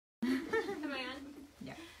Am I on?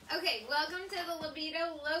 Yeah. Okay, welcome to the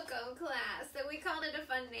Libido Loco class. So we called it a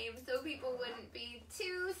fun name so people wouldn't be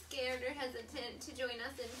too scared or hesitant to join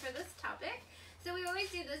us in for this topic. So we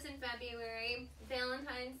always do this in February,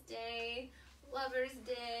 Valentine's Day, Lover's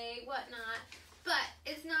Day, whatnot. But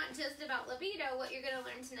it's not just about libido. What you're going to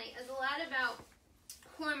learn tonight is a lot about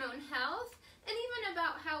hormone health and even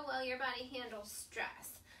about how well your body handles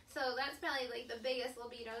stress. So that's probably like the biggest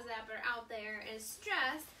libido zapper out there is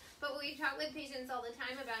stress. But what we talk with patients all the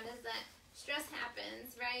time about is that stress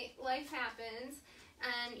happens, right? Life happens,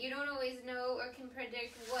 and you don't always know or can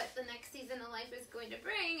predict what the next season of life is going to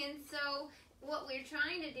bring. And so what we're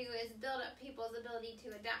trying to do is build up people's ability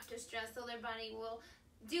to adapt to stress so their body will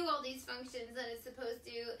do all these functions that it's supposed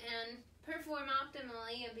to and perform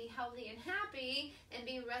optimally and be healthy and happy and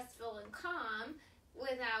be restful and calm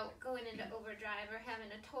without going into overdrive or having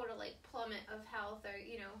a total like plummet of health or,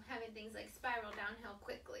 you know, having things like spiral downhill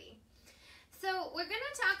quickly. So we're going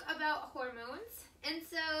to talk about hormones. And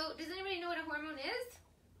so does anybody know what a hormone is?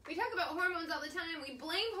 We talk about hormones all the time. We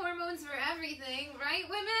blame hormones for everything, right,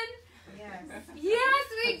 women? Yes. Yes,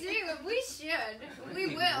 we do. We should.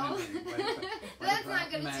 We will. That's not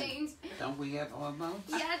going to change. Don't we have hormones?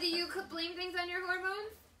 Yeah, do you blame things on your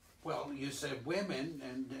hormones? Well, you said women,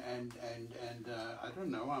 and I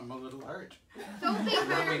don't know. I'm a little hurt. Don't be You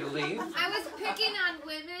want me to hurt. leave? I was picking on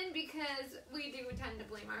women because we do tend to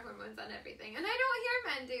blame our hormones on everything, and I don't hear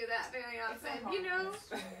men do that very often. You know,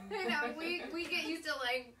 I know we get used to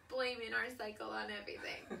like blaming our cycle on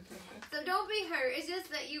everything. So don't be hurt. It's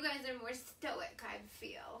just that you guys are more stoic. I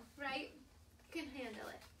feel right. You can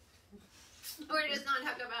handle it, or just not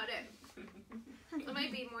talk about it. It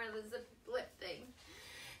might be more of the zip lip thing.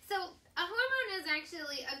 So a hormone is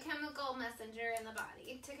actually a chemical messenger in the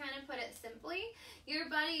body. To kind of put it simply,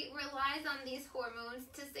 your body relies on these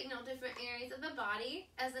hormones to signal different areas of the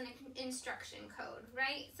body as an instruction code,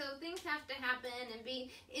 right? So things have to happen and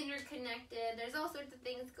be interconnected. There's all sorts of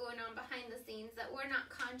things going on behind the scenes that we're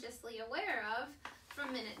not consciously aware of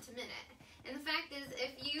from minute to minute. And the fact is,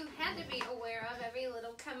 if you had to be aware of every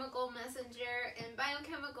little chemical messenger and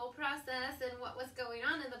biochemical process and what was going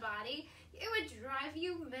on in the body, it would drive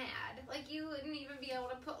you mad. Like you wouldn't even be able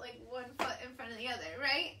to put like one foot in front of the other,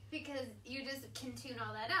 right? Because you just can tune all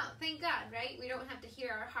that out. Thank God, right? We don't have to hear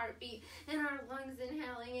our heartbeat and our lungs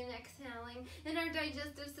inhaling and exhaling and our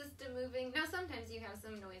digestive system moving. Now sometimes you have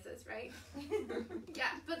some noises, right?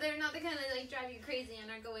 Yeah, but they're not the kind that like drive you crazy and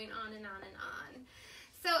are going on and on and on.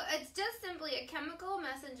 So it's just simply a chemical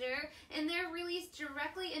messenger, and they're released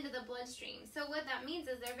directly into the bloodstream. So what that means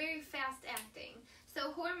is they're very fast acting.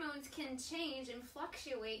 So hormones can change and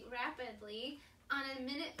fluctuate rapidly on a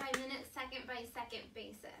minute by minute, second by second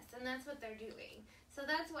basis, and that's what they're doing. So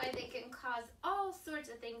that's why they can cause all sorts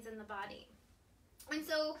of things in the body. And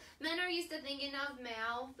so men are used to thinking of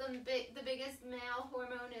male. The biggest male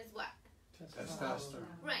hormone is what? Testosterone.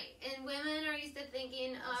 Right, and women are used to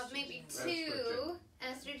thinking of maybe two.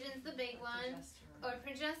 Estrogen's the big one, or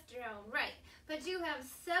progesterone, right. But you have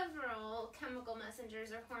several chemical messengers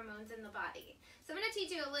or hormones in the body. So I'm going to teach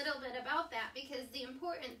you a little bit about that because the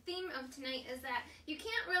important theme of tonight is that you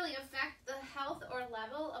can't really affect the health or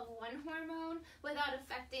level of one hormone without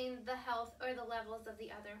affecting the health or the levels of the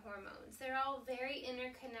other hormones. They're all very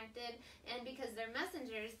interconnected, and because they're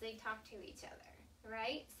messengers, they talk to each other.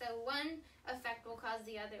 Right? So one effect will cause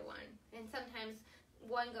the other one. And sometimes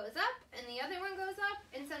one goes up and the other one goes up,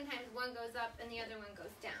 and sometimes one goes up and the other one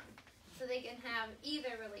goes down. So they can have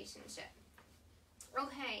either relationship.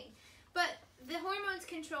 Okay, but the hormones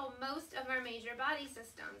control most of our major body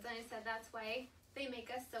systems, and I said that's why they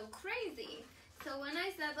make us so crazy. So when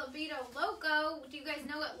I said libido loco, do you guys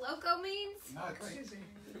know what loco means? Not crazy.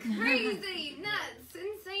 Crazy, nuts,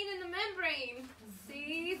 insane in the membrane.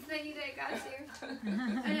 See, I got you.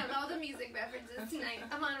 I have all the music references tonight.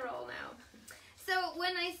 I'm on a roll now. So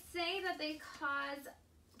when I say that they cause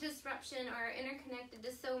disruption or are interconnected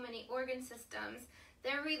to so many organ systems,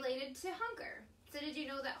 they're related to hunger. So did you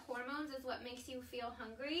know that hormones is what makes you feel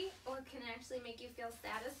hungry or can actually make you feel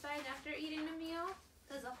satisfied after eating a meal?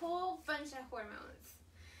 There's a whole bunch of hormones.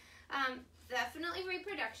 Definitely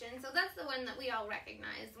reproduction. So that's the one that we all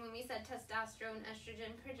recognize. When we said testosterone,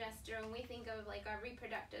 estrogen, progesterone, we think of like our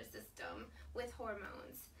reproductive system with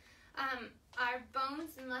hormones. Our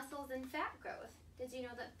bones, muscles, and fat growth. Did you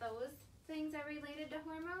know that those things are related to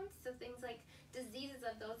hormones? So things like diseases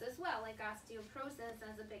of those as well, like osteoporosis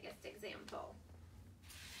as the biggest example.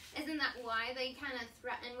 Isn't that why they kind of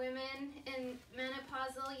threaten women in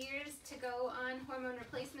menopausal years to go on hormone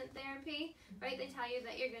replacement therapy, right? They tell you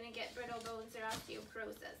that you're going to get brittle bones or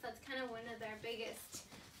osteoporosis. That's kind of one of their biggest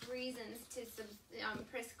reasons to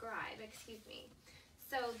prescribe,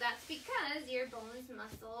 So that's because your bones,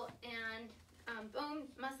 muscle, and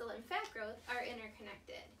fat growth are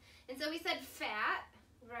interconnected. And so we said fat,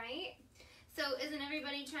 right? So isn't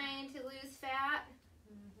everybody trying to lose fat?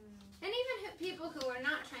 And even people who are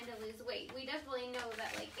not trying to lose weight, we definitely know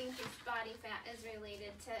that like increased body fat is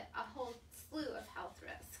related to a whole slew of health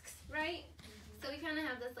risks, right? So we kind of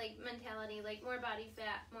have this like mentality, like more body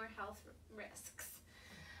fat, more health risks.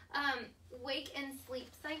 Wake and sleep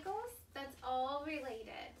cycles, that's all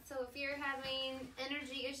related. So if you're having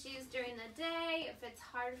energy issues during the day, if it's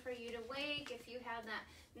hard for you to wake, if you have that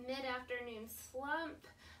mid-afternoon slump,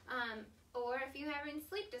 or if you're having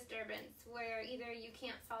sleep disturbance where either you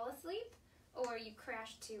can't fall asleep, or you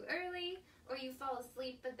crash too early, or you fall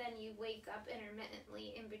asleep but then you wake up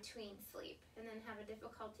intermittently in between sleep and then have a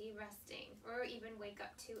difficulty resting, or even wake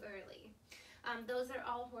up too early. Those are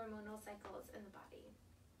all hormonal cycles in the body.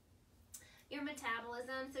 Your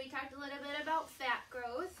metabolism, so we talked a little bit about fat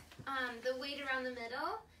growth, the weight around the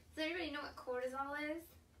middle. Does everybody know what cortisol is?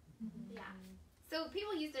 Yeah. So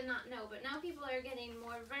people used to not know, but now people are getting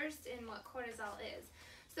more versed in what cortisol is.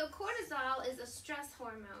 So cortisol is a stress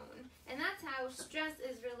hormone, and that's how stress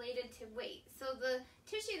is related to weight. So the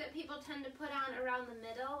tissue that people tend to put on around the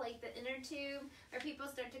middle, like the inner tube, or people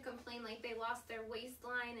start to complain like they lost their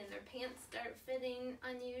waistline and their pants start fitting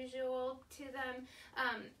unusual to them,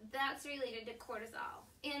 that's related to cortisol.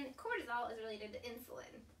 And cortisol is related to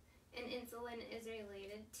insulin. And insulin is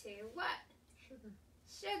related to what?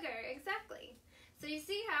 Sugar, exactly. So you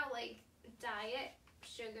see how like diet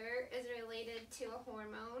sugar is related to a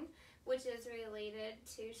hormone, which is related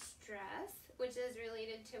to stress, which is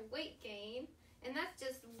related to weight gain, and that's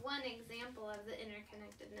just one example of the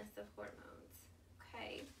interconnectedness of hormones.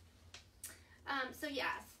 Okay. So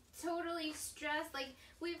yes, totally stressed. Like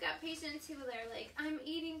we've got patients who are like, I'm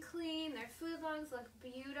eating clean, their food logs look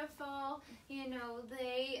beautiful, you know,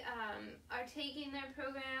 they are taking their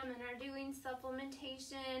program and are doing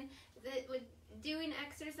supplementation, doing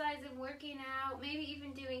exercise and working out, maybe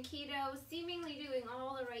even doing keto, seemingly doing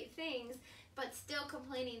all the right things, but still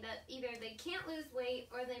complaining that either they can't lose weight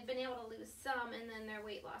or they've been able to lose some and then their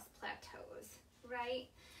weight loss plateaus, right?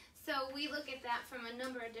 So we look at that from a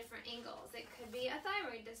number of different angles. It could be a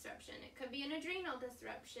thyroid disruption, it could be an adrenal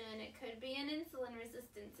disruption, it could be an insulin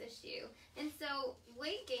resistance issue. And so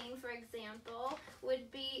weight gain, for example, would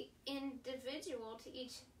be individual to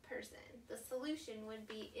each person. The solution would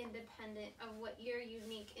be independent of what your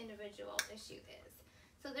unique individual issue is.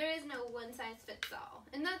 So there is no one size fits all.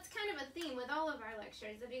 And that's kind of a theme with all of our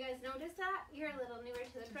lectures. Have you guys noticed that? You're a little newer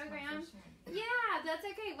to the program. Yeah, that's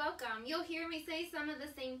okay. Welcome. You'll hear me say some of the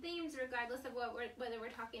same themes regardless of whether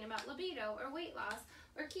we're talking about libido or weight loss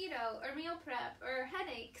or keto or meal prep or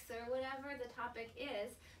headaches or whatever the topic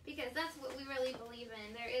is, because that's what we really believe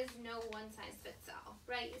in. There is no one size fits all,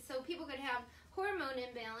 right? So people could have hormone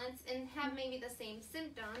imbalance and have maybe the same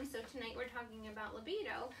symptoms. So tonight we're talking about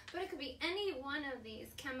libido, but it could be any one of these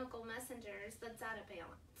chemical messengers that's out of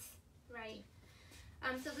balance, right?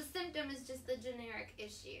 So the symptom is just the generic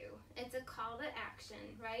issue. It's a call to action,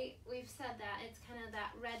 right? We've said that. It's kind of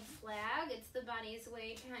that red flag. It's the body's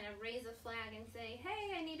way to kind of raise a flag and say,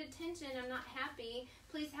 hey, I need attention. I'm not happy.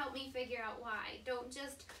 Please help me figure out why. Don't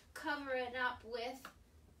just cover it up with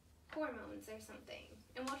hormones or something.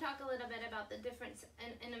 And we'll talk a little bit about the difference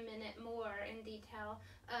in a minute more in detail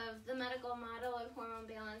of the medical model of hormone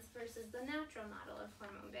balance versus the natural model of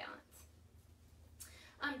hormone balance.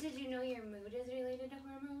 Did you know your mood is related to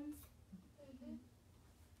hormones?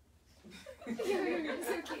 You're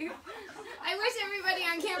so cute. I wish everybody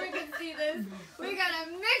on camera could see this. We got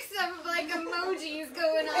a mix of like emojis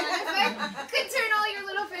going on. If I could turn all your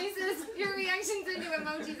little faces, your reactions into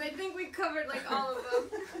emojis, I think we covered like all of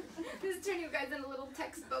them. Just turn you guys into little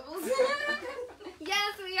text bubbles.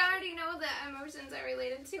 Yes, we already know that emotions are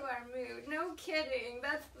related to our mood. No kidding.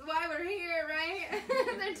 That's why we're here, right?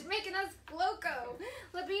 They're making us loco.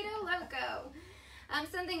 Libido loco.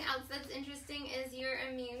 Something else that's interesting is your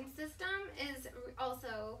immune system is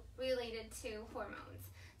also related to hormones.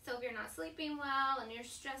 So if you're not sleeping well and you're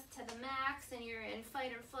stressed to the max and you're in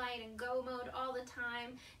fight or flight and go mode all the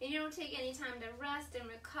time and you don't take any time to rest and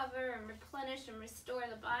recover and replenish and restore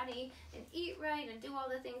the body and eat right and do all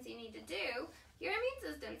the things you need to do, your immune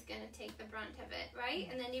system's going to take the brunt of it, right?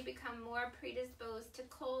 And then you become more predisposed to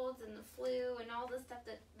colds and the flu and all the stuff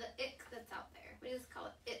that the ick that's out there. We just call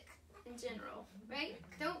it ick in general, right?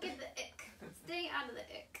 Don't get the ick. Stay out of the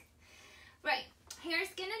ick. Right. Hair,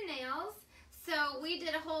 skin, and nails. So we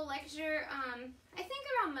did a whole lecture, I think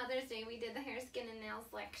around Mother's Day, we did the hair, skin, and nails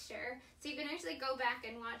lecture. So you can actually go back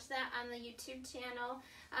and watch that on the YouTube channel.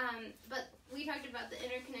 But we talked about the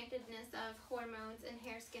interconnectedness of hormones and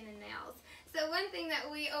hair, skin, and nails. So one thing that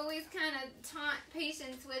we always kind of taunt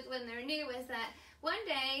patients with when they're new is that one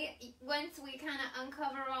day, once we kind of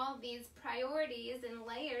uncover all these priorities and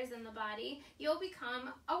layers in the body, you'll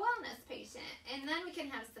become a wellness patient. And then we can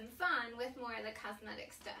have some fun with more of the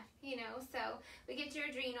cosmetic stuff, you know. So we get your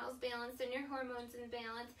adrenals balanced and your hormones in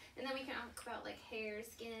balance. And then we can talk about like hair,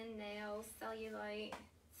 skin, nails, cellulite,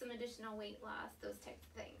 some additional weight loss, those types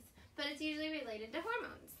of things. But it's usually related to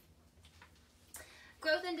hormones.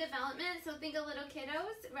 Growth and development, so think of little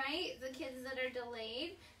kiddos, right? The kids that are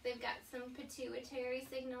delayed, they've got some pituitary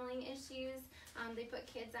signaling issues. They put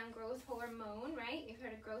kids on growth hormone, right? You've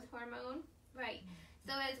heard of growth hormone? Right.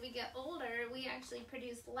 So as we get older, we actually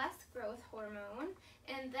produce less growth hormone,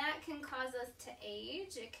 and that can cause us to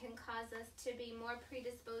age. It can cause us to be more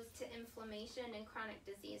predisposed to inflammation and chronic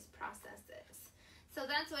disease processes. So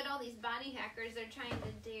that's what all these body hackers are trying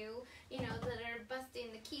to do, you know, that are busting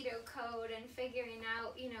the keto code and figuring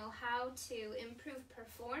out, you know, how to improve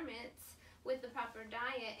performance with the proper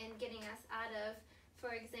diet and getting us out of,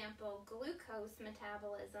 for example, glucose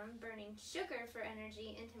metabolism, burning sugar for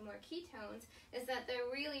energy into more ketones, is that they're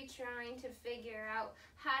really trying to figure out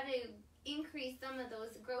how to increase some of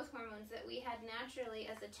those growth hormones that we had naturally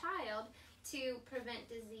as a child to prevent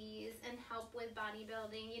disease and help with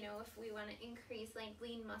bodybuilding, you know, if we want to increase like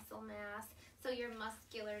lean muscle mass, so your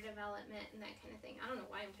muscular development and that kind of thing. I don't know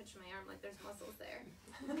why I'm touching my arm like there's muscles there.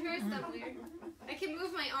 There's somewhere. I can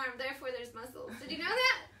move my arm, therefore there's muscles. Did you know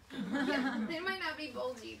that? Yeah, they might not be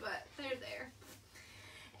bulgy, but they're there.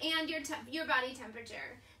 And your body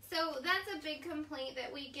temperature. So that's a big complaint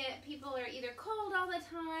that we get. People are either cold all the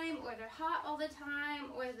time, or they're hot all the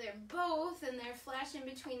time, or they're both, and they're flashing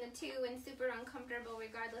between the two and super uncomfortable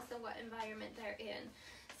regardless of what environment they're in.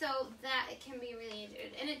 So that can be really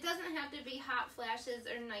good. And it doesn't have to be hot flashes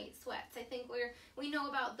or night sweats. I think we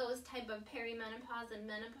know about those type of perimenopause and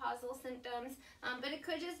menopausal symptoms, but it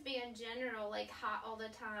could just be in general, like hot all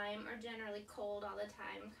the time or generally cold all the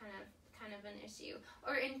time, kind of an issue,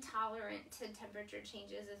 or intolerant to temperature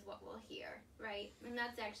changes is what we'll hear, right? And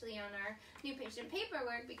that's actually on our new patient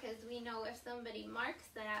paperwork, because we know if somebody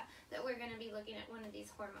marks that we're going to be looking at one of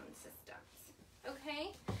these hormone systems.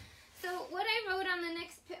 Okay, so what I wrote on the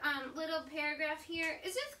next little paragraph here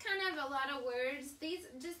is just kind of a lot of words. These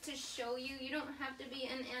just to show you, you don't have to be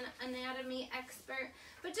an anatomy expert,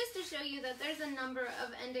 but just to show you that there's a number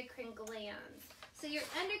of endocrine glands. So your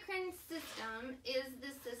endocrine system is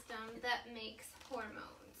the system that makes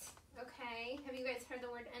hormones, okay? Have you guys heard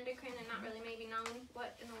the word endocrine and not really maybe known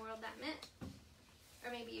what in the world that meant?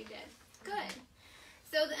 Or maybe you did. Good.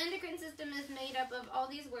 So the endocrine system is made up of all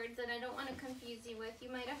these words that I don't want to confuse you with.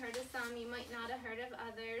 You might have heard of some, you might not have heard of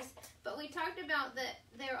others. But we talked about that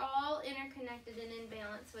they're all interconnected and in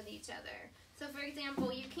balance with each other. So for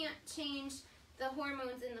example, you can't change the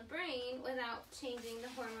hormones in the brain without changing the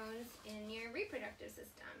hormones in your reproductive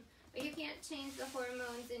system. Or you can't change the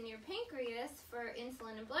hormones in your pancreas for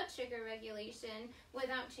insulin and blood sugar regulation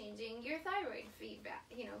without changing your thyroid feedback,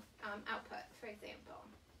 output, for example.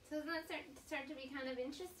 So doesn't that start to be kind of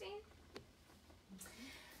interesting?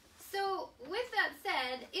 So with that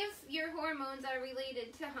said, if your hormones are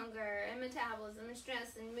related to hunger and metabolism and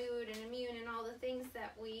stress and mood and immune and all the things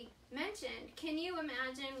that we mentioned, can you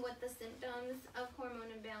imagine what the symptoms of hormone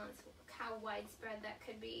imbalance, how widespread that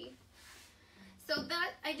could be? So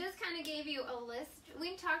that, I just kind of gave you a list.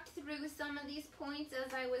 We talked through some of these points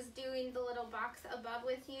as I was doing the little box above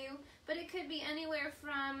with you, but it could be anywhere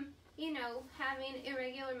from, having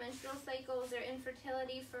irregular menstrual cycles or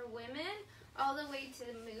infertility for women, all the way to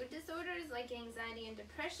mood disorders like anxiety and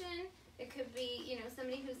depression. It could be,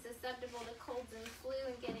 somebody who's susceptible to colds and flu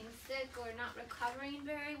and getting sick or not recovering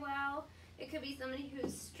very well. It could be somebody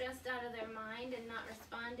who's stressed out of their mind and not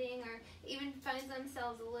responding, or even finds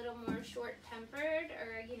themselves a little more short-tempered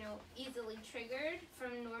or, easily triggered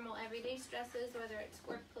from normal everyday stresses, whether it's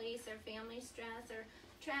workplace or family stress or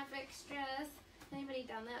traffic stress. Anybody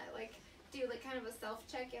done that? Do kind of a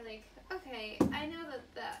self-check. You're like, okay, I know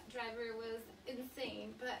that driver was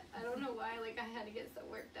insane, but I don't know why, I had to get so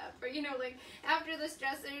worked up. Or, after the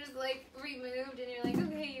stressors, removed, and you're like,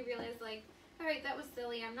 okay, you realize, all right, that was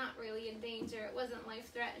silly. I'm not really in danger. It wasn't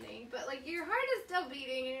life-threatening. But, your heart is still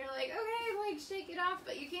beating, and you're like, okay, shake it off,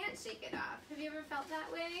 but you can't shake it off. Have you ever felt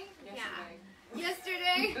that way? Yesterday. Yeah.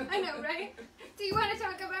 Yesterday? I know, right? Do you want to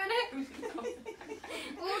talk about it?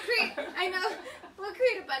 We'll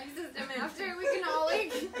create a buddy system after. We can all,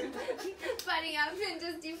 buddy up and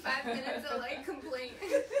just do 5 minutes of like complaint.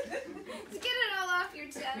 To get it all off your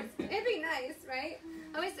chest. It'd be nice, right?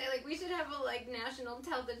 I always say like we should have a like National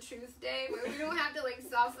Tell the Truth Day where we don't have to like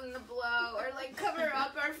soften the blow or like cover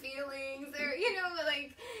up our feelings or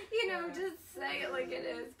just say it like it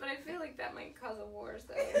is. But I feel like that might cause a war,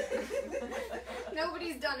 so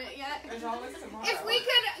nobody's done it yet. There's always tomorrow. If we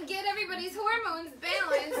could get everybody's hormones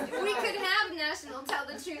balanced, we could have National Tell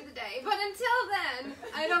the Truth Day. But until then,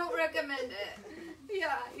 I don't recommend it.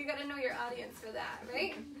 Yeah, you gotta know your audience for that,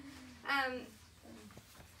 right?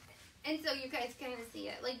 And so you guys kind of see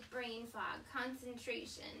it, like brain fog,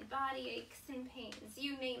 concentration, body aches and pains,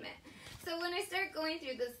 you name it. So when I start going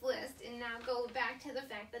through this list, and now go back to the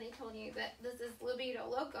fact that I told you that this is Libido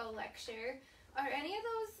Loco lecture, are any of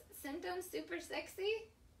those symptoms super sexy?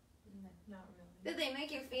 Not really. Do they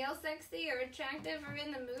make you feel sexy or attractive or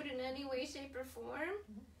in the mood in any way, shape, or form?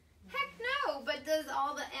 Heck no, but does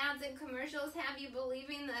all the ads and commercials have you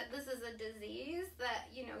believing that this is a disease, that,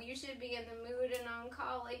 you know, you should be in the mood and on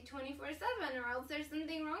call like 24/7 or else there's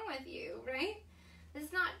something wrong with you, right?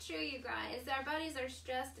 It's not true, you guys. Our bodies are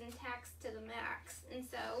stressed and taxed to the max, and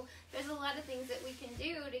so there's a lot of things that we can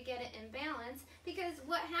do to get it in balance, because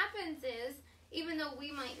what happens is, even though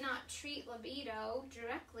we might not treat libido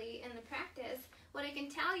directly in the practice, what I can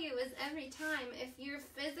tell you is every time if your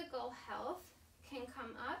physical health can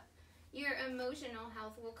come up, your emotional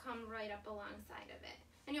health will come right up alongside of it.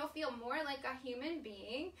 And you'll feel more like a human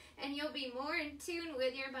being, and you'll be more in tune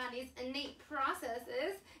with your body's innate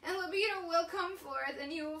processes, and libido will come forth,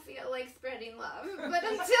 and you will feel like spreading love. But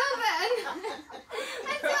until then,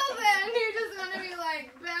 you're just going to be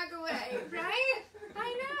like, back away, right?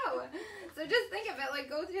 I know. So just think of it, like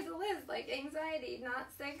go through the list, like anxiety,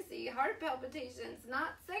 not sexy, heart palpitations,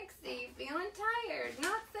 not sexy, feeling tired,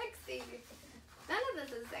 not sexy. None of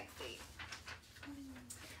this is sexy.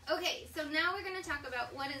 Okay, so now we're going to talk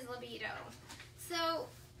about what is libido. So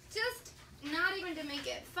just not even to make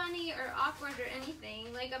it funny or awkward or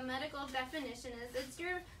anything, like a medical definition is it's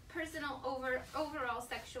your personal overall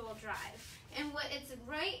sexual drive. And what it's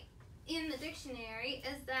right in the dictionary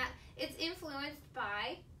is that it's influenced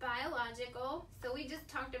by biological, so we just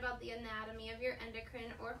talked about the anatomy of your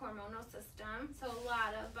endocrine or hormonal system, so a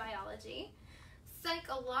lot of biology.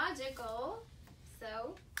 Psychological,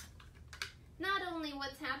 so not only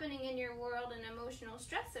what's happening in your world and emotional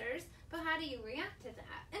stressors, but how do you react to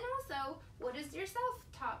that? And also, what does your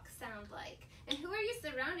self-talk sound like? And who are you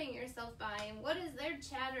surrounding yourself by? And what is their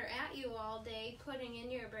chatter at you all day putting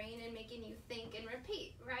in your brain and making you think and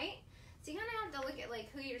repeat, right? So you kind of have to look at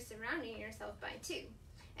like who you're surrounding yourself by too.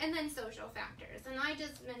 And then social factors. And I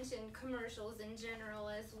just mentioned commercials in general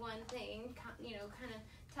as one thing, you know, kind of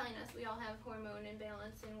telling us we all have hormone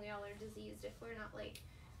imbalance and we all are diseased if we're not like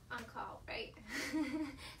on call, right?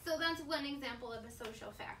 So that's one example of a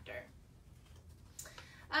social factor.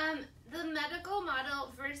 The medical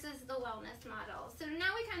model versus the wellness model. So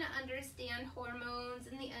now we kind of understand hormones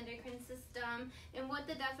and the endocrine system and what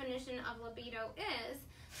the definition of libido is.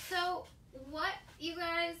 So what, you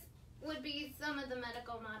guys, would be some of the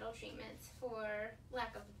medical model treatments for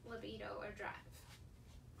lack of libido or drive?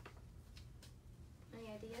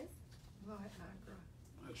 Any ideas? Viagra.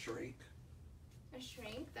 A shrink. A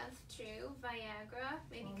shrink, that's true. Viagra,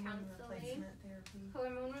 maybe Hormone counseling. replacement therapy.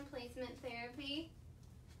 Hormone replacement therapy.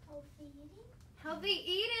 Healthy eating? Healthy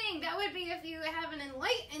eating! That would be if you have an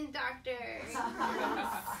enlightened doctor.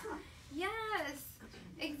 Yes,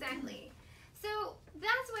 exactly. So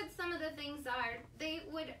that's what some of the things are. They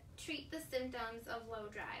would treat the symptoms of low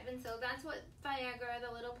drive. And so that's what Viagra,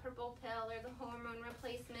 the little purple pill, or the hormone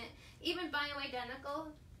replacement, even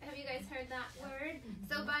bioidentical. Have you guys heard that word?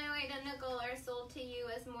 So bioidentical are sold to you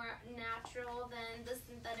as more natural than the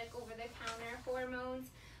synthetic over-the-counter hormones.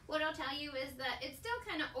 What I'll tell you is that it's still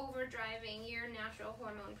kind of overdriving your natural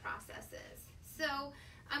hormone processes. So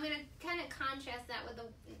I'm going to kind of contrast that with the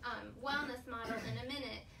wellness model in a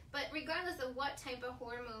minute. But regardless of what type of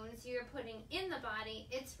hormones you're putting in the body,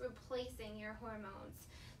 it's replacing your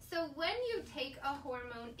hormones. So when you take a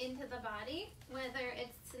hormone into the body, whether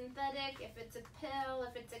it's synthetic, if it's a pill,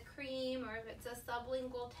 if it's a cream, or if it's a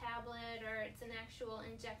sublingual tablet, or it's an actual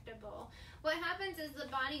injectable, what happens is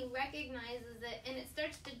the body recognizes it and it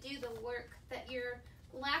starts to do the work that your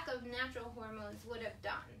lack of natural hormones would have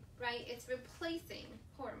done, right? It's replacing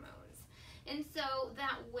hormones. And so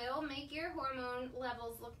that will make your hormone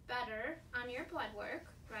levels look better on your blood work,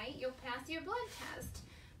 right? You'll pass your blood test.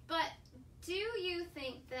 But do you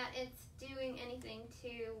think that it's doing anything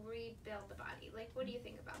to rebuild the body? Like, what do you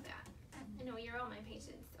think about that? I know you're all my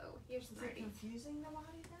patients, so you're Is it smarty. confusing the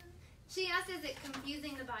body then? She asked, is it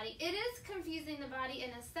confusing the body? It is confusing the body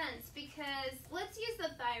in a sense because let's use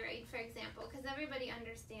the thyroid, for example, because everybody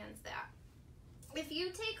understands that. If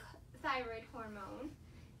you take thyroid hormone,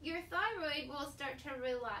 your thyroid will start to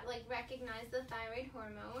recognize the thyroid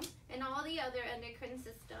hormone, and all the other endocrine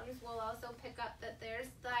systems will also pick up that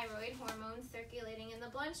there's thyroid hormones circulating in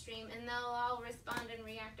the bloodstream, and they'll all respond and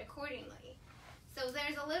react accordingly. So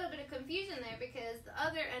there's a little bit of confusion there because the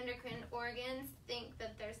other endocrine organs think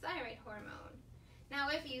that there's thyroid hormone. Now,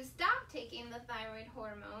 if you stop taking the thyroid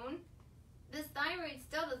hormone, this thyroid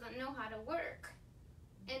still doesn't know how to work.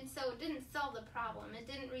 And so it didn't solve the problem. It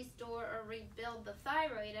didn't restore or rebuild the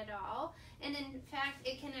thyroid at all. And in fact,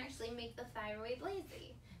 it can actually make the thyroid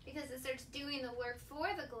lazy because it starts doing the work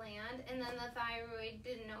for the gland, and then the thyroid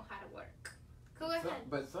didn't know how to work. Go ahead.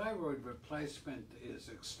 But thyroid replacement is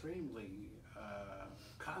extremely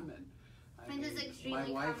common. It is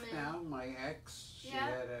extremely my wife common. now, my ex, she Yeah.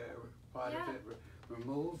 had a part of it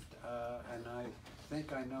removed, and I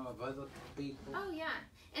think I know of other people. Oh, yeah.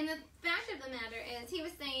 And the fact of the matter is, he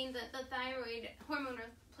was saying that the thyroid hormone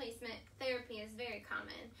replacement therapy is very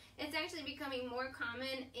common. It's actually becoming more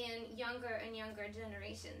common in younger and younger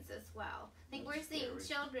generations as well. Like, we're seeing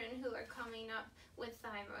children who are coming up with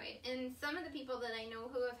thyroid. And some of the people that I know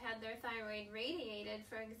who have had their thyroid radiated,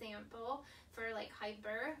 for example, for like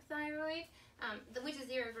hyperthyroid, which is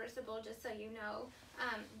irreversible, just so you know,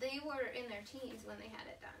 they were in their teens when they had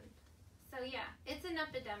it done. So yeah, it's an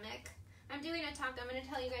epidemic. I'm doing a talk. I'm going to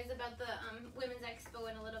tell you guys about the Women's Expo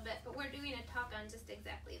in a little bit, but we're doing a talk on just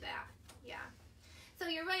exactly that. Yeah. So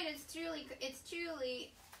you're right. It's truly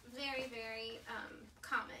very, very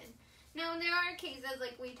common. Now, there are cases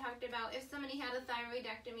like we talked about. If somebody had a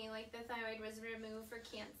thyroidectomy, like the thyroid was removed for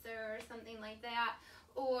cancer or something like that,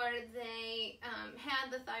 or they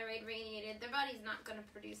had the thyroid radiated, their body's not going to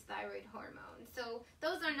produce thyroid hormone. So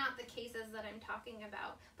those are not the cases that I'm talking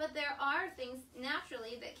about. But there are things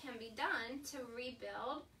naturally that can be done to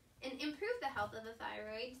rebuild and improve the health of the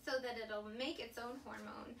thyroid so that it'll make its own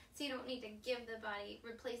hormone, so you don't need to give the body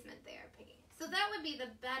replacement therapy. So that would be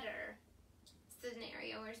the better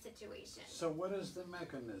scenario or situation. So what is the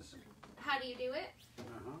mechanism? How do you do it?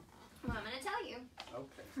 Uh-huh. Well, I'm going to tell you.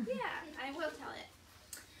 Okay. Yeah, I will tell it.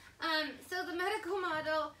 So the medical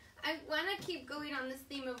model, I want to keep going on this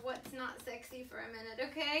theme of what's not sexy for a minute,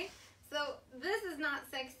 okay? So this is not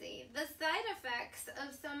sexy. The side effects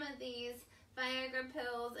of some of these Viagra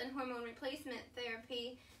pills and hormone replacement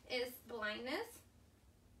therapy is blindness.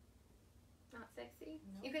 Not sexy.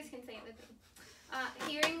 Nope. You guys can say it with me.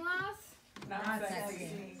 Hearing loss. Not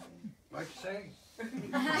sexy. What'd you say?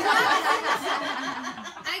 I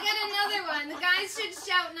got another one. The guys should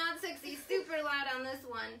shout not sexy super loud on this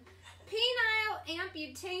one. Penile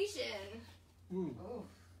amputation. Oh.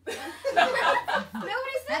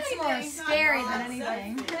 Nobody said That's anything. more scary than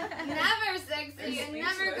anything. Never sexy and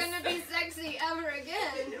never gonna be sexy ever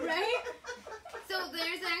again, right? So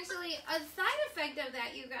there's actually a side effect of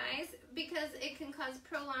that, you guys, because it can cause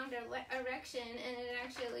prolonged erection, and it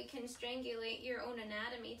actually can strangulate your own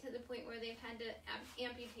anatomy to the point where they've had to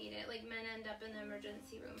amputate it. Like, men end up in the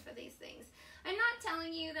emergency room for these things. I'm not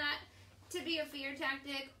telling you that to be a fear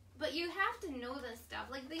tactic, but you have to know this stuff.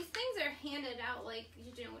 Like, these things are handed out like,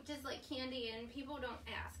 you know, just like candy, and people don't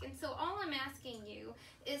ask. And so all I'm asking you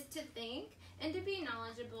is to think and to be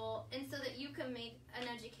knowledgeable, and so that you can make an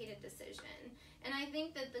educated decision. And I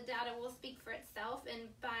think that the data will speak for itself,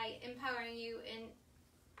 and by empowering you and,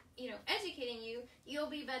 you know, educating you, you'll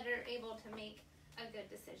be better able to make a good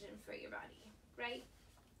decision for your body, right?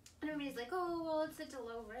 And everybody's like, oh, well, it's such a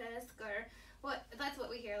low risk, or what? That's what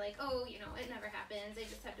we hear, like, oh, you know, it never happens. They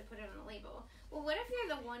just have to put it on the label. Well, what if you're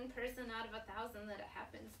the one person out of 1,000 that it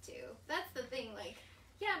happens to? That's the thing. Like,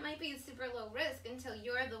 yeah, it might be super low risk until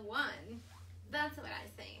you're the one. That's what I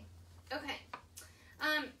say. Okay.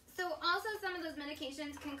 So also some of those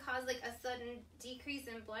medications can cause like a sudden decrease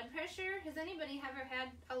in blood pressure. Has anybody ever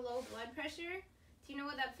had a low blood pressure? Do you know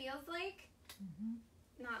what that feels like? Mm-hmm.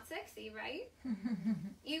 Not sexy, right?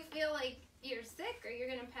 You feel like you're sick, or you're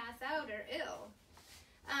going to pass out or ill.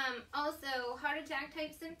 Also, heart attack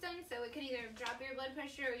type symptoms. So it could either drop your blood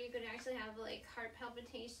pressure, or you could actually have like heart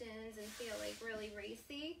palpitations and feel like really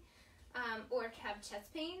racy, or have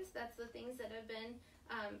chest pains. That's the things that have been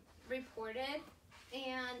reported.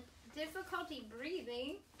 And difficulty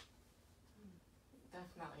breathing.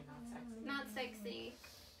 Definitely not sexy. Not sexy.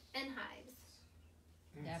 And hives.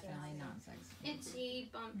 Definitely not sexy. Itchy,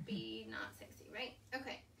 bumpy, not sexy, right?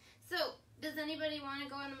 Okay. So, does anybody want to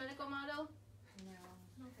go on the medical model? No.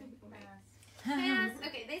 Right. Pass?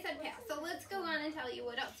 Okay, they said pass. So let's go on and tell you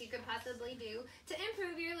what else you could possibly do to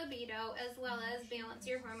improve your libido as well as balance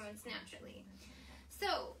your hormones naturally.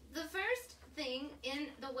 So the first thing in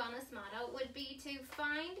the wellness model would be to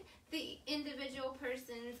find the individual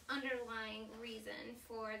person's underlying reason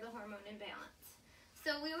for the hormone imbalance.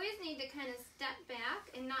 So we always need to kind of step back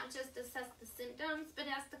and not just assess the symptoms, but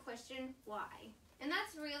ask the question, why? And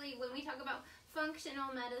that's really when we talk about functional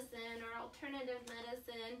medicine or alternative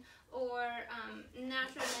medicine or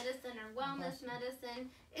natural medicine or wellness medicine,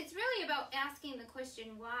 it's really about asking the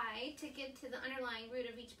question why to get to the underlying root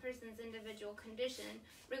of each person's individual condition,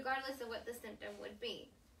 regardless of what the symptom would be.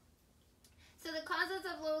 So the causes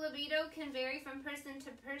of low libido can vary from person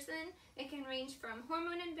to person. It can range from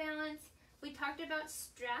hormone imbalance. We talked about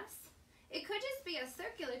stress. It could just be a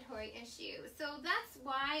circulatory issue. So that's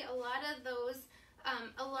why a lot of the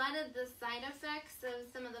side effects of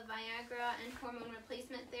some of the Viagra and hormone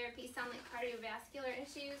replacement therapy sound like cardiovascular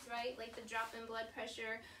issues, right? Like the drop in blood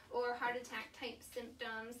pressure or heart attack type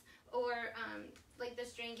symptoms or like the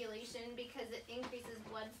strangulation because it increases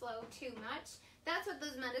blood flow too much. That's what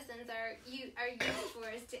those medicines are used for,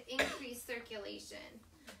 is to increase circulation.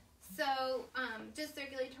 So just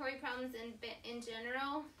circulatory problems in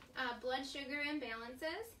general, blood sugar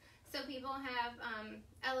imbalances. So people have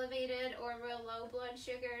elevated or real low blood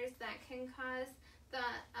sugars that can cause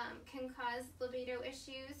libido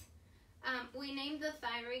issues. We named the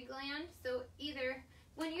thyroid gland. So either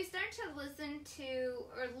when you start to listen to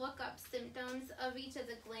or look up symptoms of each of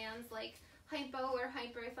the glands, like hypo or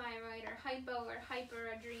hyperthyroid or hypo or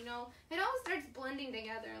hyperadrenal, it all starts blending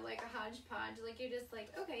together like a hodgepodge. Like you're just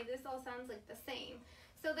like, okay, this all sounds like the same.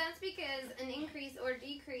 So that's because an increase or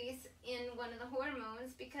decrease in one of the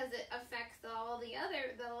hormones, because it affects all the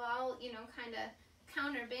other, they'll all, kind of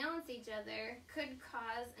counterbalance each other, could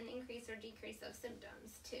cause an increase or decrease of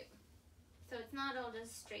symptoms too. So it's not all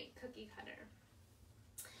just straight cookie cutter.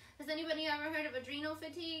 Has anybody ever heard of adrenal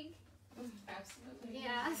fatigue? Absolutely.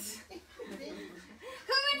 Yes. Who in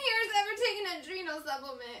here has ever taken an adrenal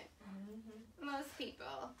supplement? Most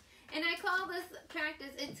people. And I call this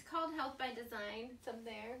practice, it's called Health by Design, it's up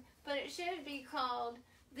there, but it should be called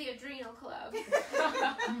the Adrenal Club. So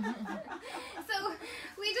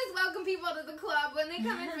we just welcome people to the club when they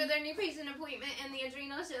come in for their new patient appointment and the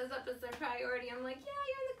adrenal shows up as their priority. I'm like, yeah,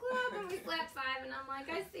 you're in the club, and we slap five, and I'm like,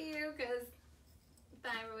 I see you, because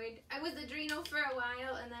thyroid. I was adrenal for a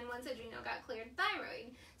while, and then once adrenal got cleared,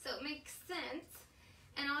 thyroid. So it makes sense.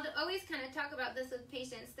 And I'll always kind of talk about this with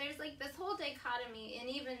patients. There's like this whole dichotomy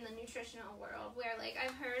in even the nutritional world where, like,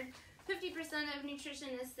 I've heard 50% of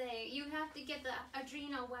nutritionists say you have to get the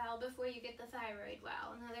adrenal well before you get the thyroid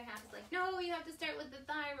well. And the other half is like, no, you have to start with the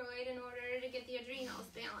thyroid in order to get the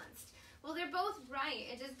adrenals balanced. Well, they're both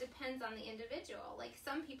right. It just depends on the individual. Like,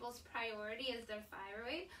 some people's priority is their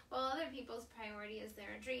thyroid, while other people's priority is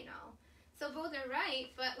their adrenal. So both are right,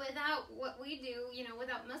 but without what we do,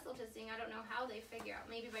 without muscle testing, I don't know how they figure out.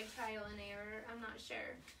 Maybe by trial and error, I'm not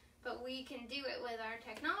sure. But we can do it with our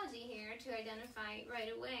technology here to identify right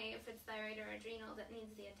away if it's thyroid or adrenal that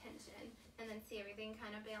needs the attention, and then see everything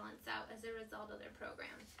kind of balance out as a result of their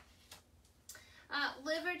program.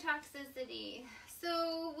 Liver toxicity.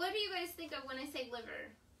 So what do you guys think of when I say liver?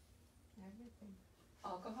 Everything.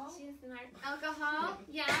 Alcohol? She's smart. Alcohol?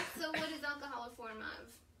 Yeah. So what is alcohol a form of?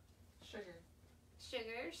 Sugar.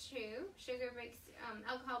 Sugar, true.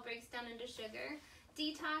 Alcohol breaks down into sugar.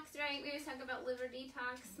 Detox, right? We always talk about liver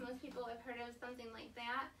detox. Most people have heard of something like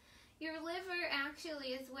that. Your liver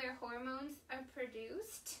actually is where hormones are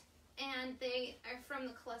produced, and they are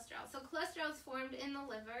from the cholesterol. So cholesterol is formed in the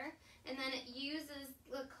liver, and then it uses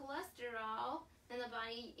the cholesterol in the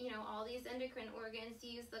body. All these endocrine organs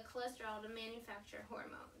use the cholesterol to manufacture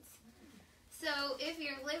hormones. So if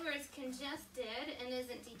your liver is congested and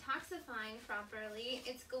isn't detoxifying properly,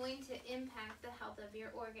 it's going to impact the health of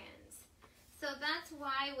your organs. So that's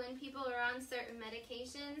why when people are on certain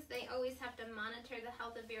medications, they always have to monitor the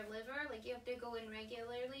health of your liver. Like, you have to go in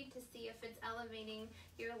regularly to see if it's elevating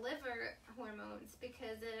your liver hormones,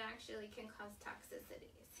 because it actually can cause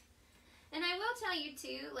toxicities. And I will tell you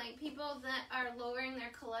too, like, people that are lowering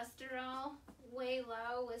their cholesterol way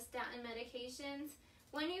low with statin medications,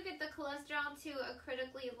 when you get the cholesterol to a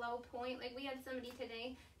critically low point, like we had somebody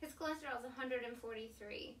today, his cholesterol is 143.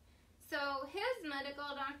 So his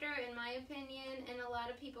medical doctor, in my opinion, and a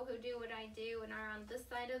lot of people who do what I do and are on this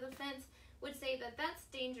side of the fence, would say that that's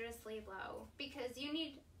dangerously low, because you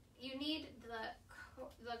need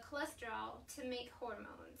the cholesterol to make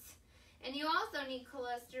hormones. And you also need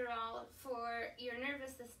cholesterol for your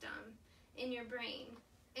nervous system in your brain.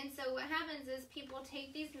 And so what happens is people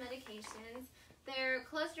take these medications, their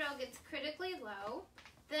cholesterol gets critically low,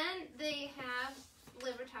 then they have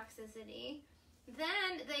liver toxicity,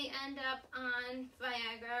 then they end up on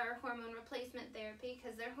Viagra or hormone replacement therapy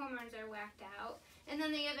because their hormones are whacked out, and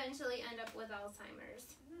then they eventually end up with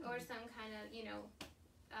Alzheimer's or some kind of,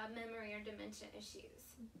 memory or dementia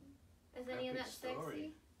issues. Is any of that Epic story.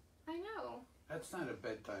 sexy? I know. That's not a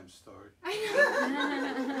bedtime story. I know.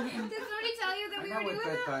 Did somebody tell you that I we know were what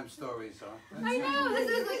doing that? bedtime stories are. I know. This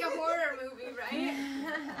is like a horror movie, right?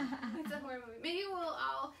 It's a horror movie. Maybe we'll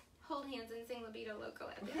all hold hands and sing Libido Loco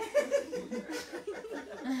at the end.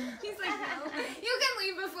 He's like, no. You can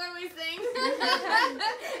leave before we sing.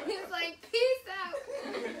 He's like, peace out.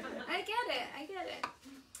 I get it.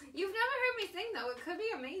 You've never heard me sing, though. It could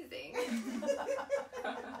be amazing.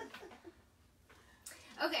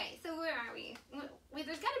 Okay, so where are we? Wait,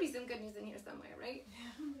 there's got to be some good news in here somewhere, right?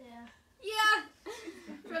 Yeah. Yeah!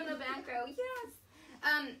 From the back row, yes!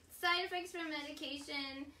 Side effects from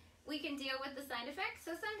medication. We can deal with the side effects.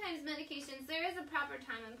 So sometimes medications, there is a proper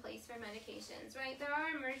time and place for medications, right? There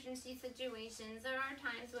are emergency situations. There are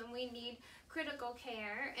times when we need critical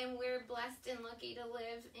care, and we're blessed and lucky to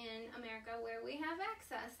live in America where we have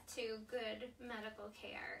access to good medical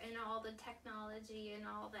care and all the technology and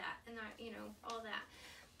all that, and all that.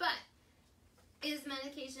 But is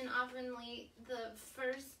medication oftenly the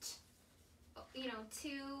first,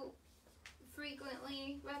 too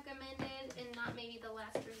frequently recommended and not maybe the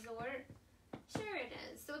last resort? Sure it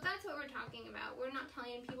is. So that's what we're talking about. We're not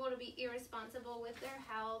telling people to be irresponsible with their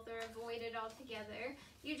health or avoid it altogether.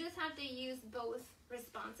 You just have to use both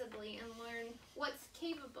responsibly and learn what's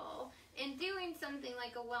capable. And doing something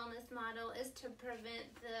like a wellness model is to prevent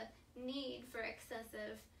the need for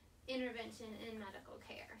excessive intervention in medical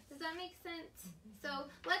care. Does that make sense? So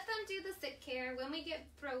let them do the sick care when we get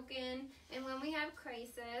broken and when we have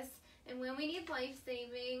crisis and when we need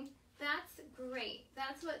life-saving. That's great.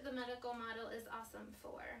 That's what the medical model is awesome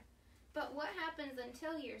for. But what happens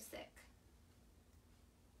until you're sick?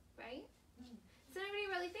 Right? So nobody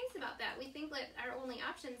really thinks about that. We think that our only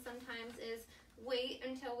option sometimes is wait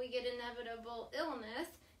until we get inevitable illness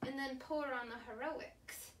and then pour on the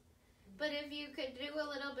heroics. But if you could do a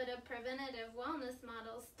little bit of preventative wellness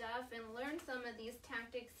model stuff and learn some of these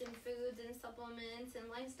tactics and foods and supplements and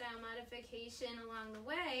lifestyle modification along the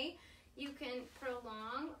way, you can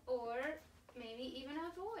prolong or maybe even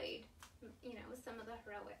avoid, some of the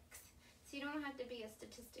heroics. So you don't have to be a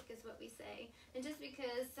statistic is what we say. And just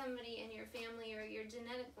because somebody in your family or your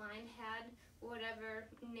genetic line had whatever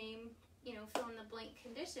name, fill in the blank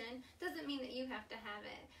condition, doesn't mean that you have to have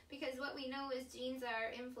it. Because what we know is genes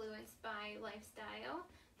are influenced by lifestyle.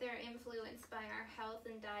 They're influenced by our health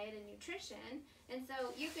and diet and nutrition. And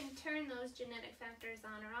so you can turn those genetic factors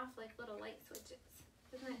on or off like little light switches.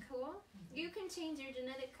 Isn't that cool? You can change your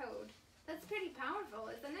genetic code. That's pretty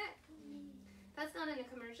powerful, isn't it? That's not in a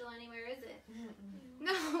commercial anywhere, is it?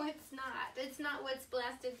 No, it's not. It's not what's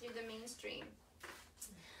blasted through the mainstream.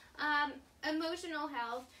 Emotional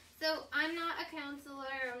health. So I'm not a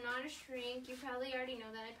counselor. I'm not a shrink. You probably already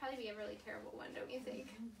know that. I'd probably be a really terrible one, don't you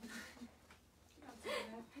think?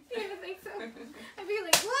 You don't think so? I'd be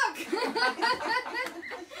like, look!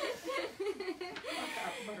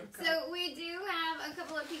 So we do have a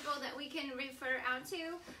couple of people that we can refer out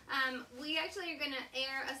to. We actually are going to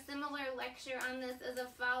air a similar lecture on this as a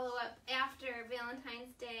follow-up after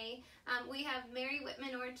Valentine's Day. We have Mary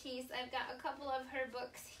Whitman Ortiz. I've got a couple of her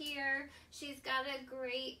books here. She's got a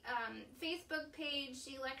great Facebook page.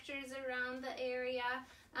 She lectures around the area.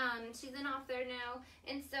 She's an author now,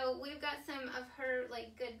 and so we've got some of her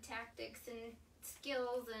good tactics and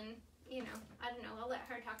skills, and I don't know, I'll let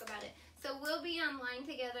her talk about it. So we'll be online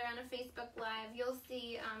together on a Facebook Live. You'll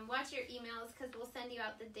see, watch your emails because we'll send you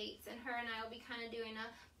out the dates, and her and I will be kind of doing a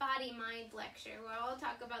body-mind lecture where I'll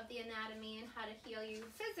talk about the anatomy and how to heal you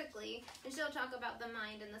physically, and she'll talk about the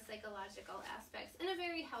mind and the psychological aspects in a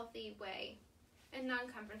very healthy way and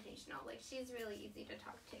non-confrontational. She's really easy to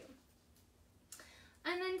talk to.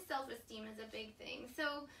 And then self-esteem is a big thing.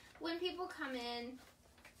 So when people come in,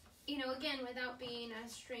 again, without being a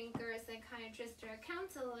shrink or a psychiatrist or a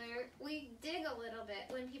counselor, we dig a little bit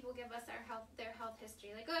when people give us their health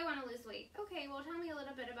history. Like, oh, I want to lose weight. Okay, well, tell me a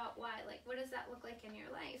little bit about why. What does that look like in your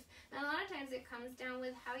life? And a lot of times it comes down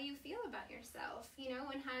with how you feel about yourself,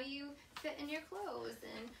 and how you fit in your clothes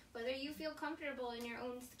and whether you feel comfortable in your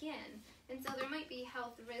own skin. And so there might be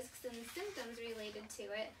health risks and symptoms related to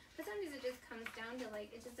it, but sometimes it just comes down to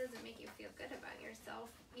it just doesn't make you feel good about yourself,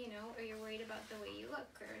 or you're worried about the way you look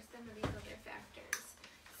or some of these other factors.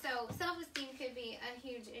 So self-esteem could be a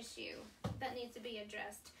huge issue that needs to be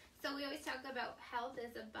addressed. So we always talk about health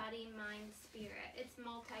as a body, mind, spirit. It's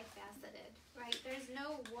multifaceted, right? There's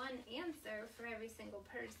no one answer for every single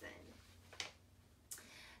person.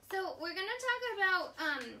 So we're going to talk about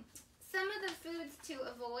some of the foods to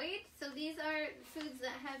avoid. So these are foods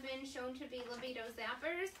that have been shown to be libido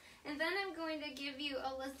zappers. And then I'm going to give you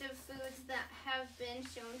a list of foods that have been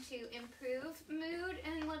shown to improve mood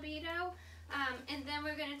and libido. And then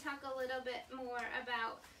we're going to talk a little bit more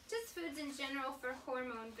about just foods in general for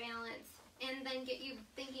hormone balance, and then get you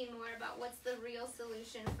thinking more about what's the real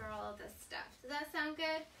solution for all of this stuff. Does that sound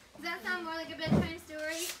good? Does that sound more like a bedtime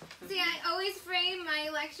story? See, I always frame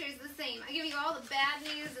my lectures the same. I give you all the bad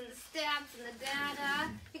news and the stats and the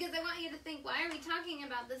data, because I want you to think, why are we talking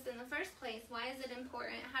about this in the first place? Why is it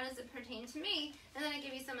important? How does it pertain to me? And then I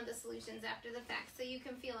give you some of the solutions after the fact, so you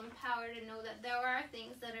can feel empowered and know that there are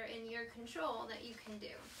things that are in your control that you can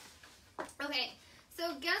do. Okay.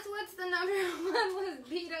 So guess what's the number one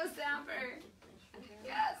libido zapper?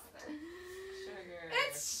 Yes. Sugar.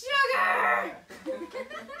 It's sugar!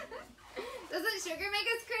 Doesn't sugar make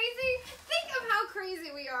us crazy? Think of how crazy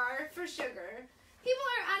we are for sugar. People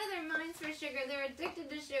are out of their minds for sugar. They're addicted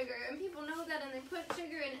to sugar, and people know that, and they put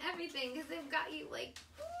sugar in everything because they've got you like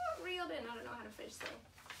reeled in. I don't know how to fish, so.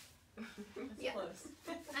 Yeah. Close.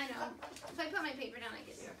 I know. If I put my paper down, I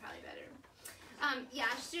could do it probably better. Yeah,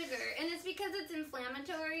 sugar. And it's because it's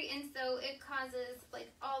inflammatory, and so it causes, like,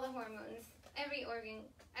 all the hormones, every organ,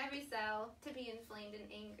 every cell to be inflamed and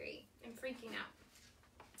angry and freaking out.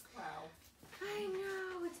 Wow. I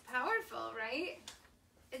know. It's powerful, right?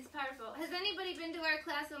 It's powerful. Has anybody been to our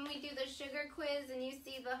class when we do the sugar quiz and you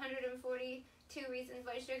see the 142 reasons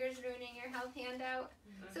why sugar's ruining your health handout?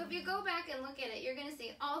 So if you go back and look at it, you're going to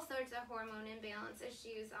see all sorts of hormone imbalance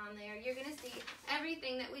issues on there. You're going to see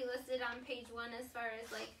everything that we listed on page 1 as far as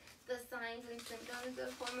like the signs and symptoms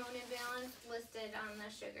of hormone imbalance listed on the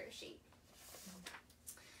sugar sheet.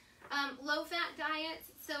 Low-fat diets.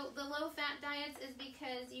 So the low-fat diets is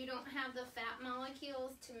because you don't have the fat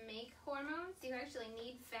molecules to make hormones. You actually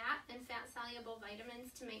need fat and fat-soluble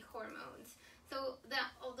vitamins to make hormones. So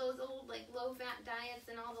that those old like low-fat diets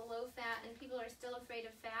and all the low-fat, and people are still afraid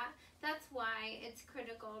of fat, that's why it's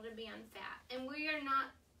critical to be on fat. And we are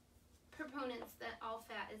not proponents that all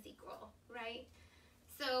fat is equal, right?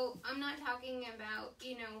 So I'm not talking about,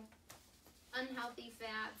 you know, unhealthy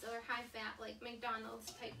fats or high fat like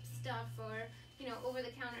McDonald's type stuff, or, you know,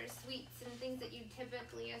 over-the-counter sweets and things that you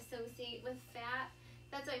typically associate with fat.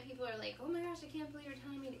 That's why people are like, oh my gosh, I can't believe you're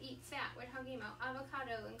telling me to eat fat. We're talking about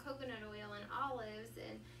avocado and coconut oil and olives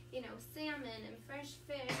and, you know, salmon and fresh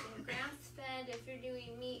fish and grass-fed, if you're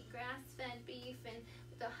doing meat, grass-fed beef, and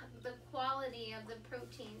the quality of the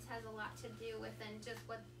proteins has a lot to do with and just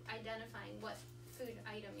what identifying what food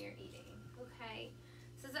item you're eating, okay?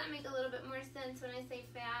 So does that make a little bit more sense when I say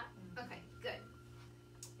fat? Okay, good.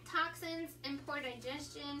 Toxins and poor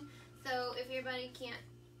digestion. So if your body can't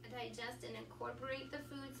digest and incorporate the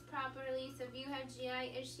foods properly, so if you have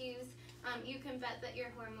GI issues, you can bet that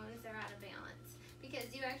your hormones are out of balance,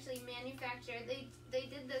 because you actually manufacture, they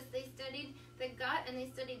did this, they studied the gut and they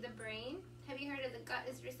studied the brain. Have you heard of the gut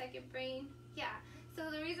is your second brain? Yeah.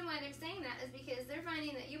 So the reason why they're saying that is because they're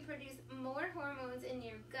finding that you produce more hormones in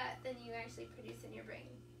your gut than you actually produce in your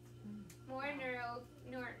brain. More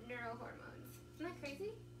neurohormones. Isn't that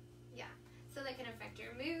crazy? Yeah. So that can affect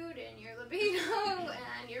your mood and your libido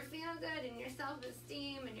and your feel good and your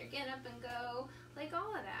self-esteem and your get up and go, like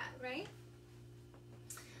all of that, right?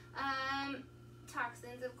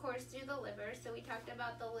 Toxins, of course, through the liver. So we talked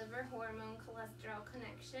about the liver hormone cholesterol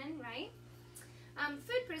connection, right?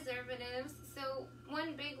 Food preservatives. So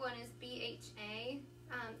one big one is BHA.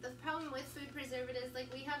 The problem with food preservatives,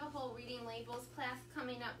 like we have a whole reading labels class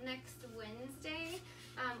coming up next Wednesday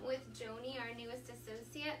with Joni, our newest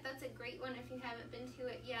associate. That's a great one if you haven't been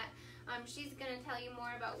to it yet. She's going to tell you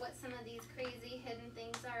more about what some of these crazy hidden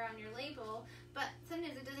things are on your label, but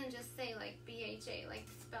sometimes it doesn't just say like BHA, like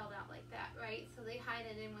spelled out like that, right? So they hide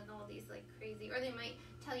it in with all these like crazy, or they might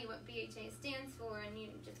tell you what BHA stands for and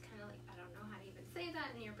you just kind of like, I don't know how to even say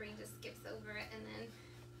that, and your brain just skips over it and then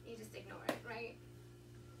you just ignore it, right?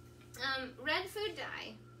 Red food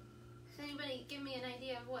dye. Does anybody give me an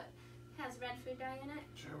idea of what has red food dye in it?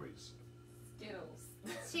 Cherries. Skittles.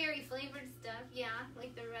 Cherry flavored stuff, yeah,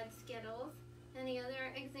 like the red Skittles. Any other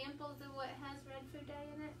examples of what has red food dye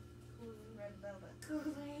in it? Red velvet.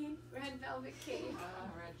 Kool-Aid, red velvet cake,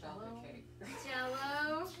 Red velvet cake.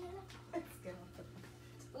 Jell-O. Let's go.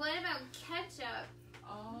 What about ketchup?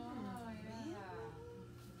 Oh, yeah.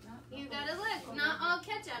 You gotta look, not all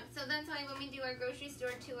ketchup. So that's why when we do our grocery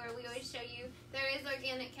store tour, we always show you there is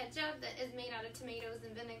organic ketchup that is made out of tomatoes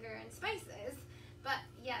and vinegar and spices. But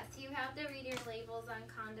yes, you have to read your labels on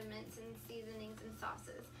condiments and seasonings and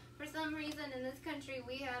sauces. For some reason in this country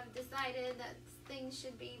we have decided that things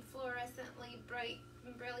should be fluorescently bright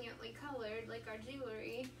and brilliantly colored like our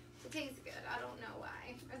jewelry to taste good. I don't know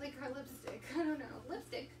why. Or like our lipstick. I don't know.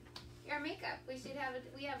 Lipstick. Our makeup. We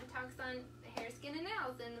have talks on hair, skin, and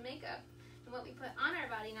nails in the makeup. And what we put on our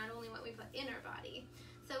body, not only what we put in our body.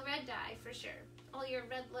 So red dye for sure. All your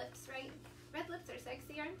red lips, right? Red lips are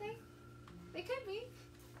sexy, aren't they? They could be.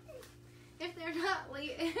 If they're not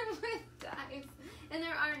laden with dyes. And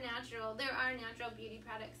there are natural beauty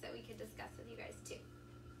products that we could discuss with you guys too.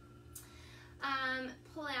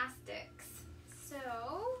 Plastics. So,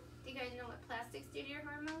 do you guys know what plastics do to your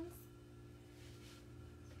hormones?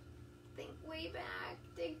 Think way back.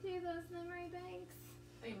 Dig through those memory banks.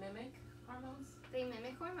 They mimic hormones? They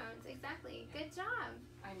mimic hormones, exactly. Good job.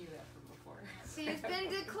 I knew that from before. She's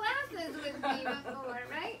been to classes with me before,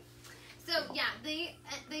 right? So yeah, they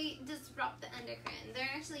disrupt the endocrine.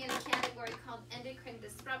 They're actually in a category called endocrine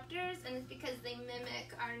disruptors, and it's because they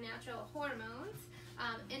mimic our natural hormones,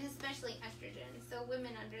 and especially estrogen. So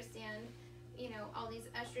women understand, you know, all these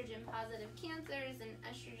estrogen-positive cancers and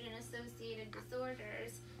estrogen-associated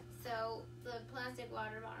disorders. So the plastic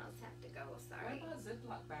water bottles have to go. Sorry. What about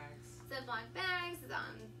Ziploc bags? Ziploc bags,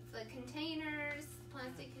 the containers,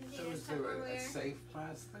 plastic So containers, is there a Tupperware. safe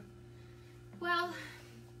plastic? Well.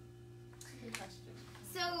 Good question.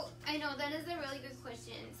 So, I know, that is a really good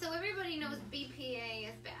question. So everybody knows BPA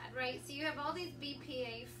is bad, right? So you have all these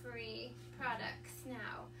BPA-free products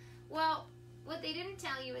now. Well, what they didn't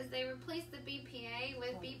tell you is they replaced the BPA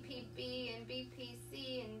with BPB and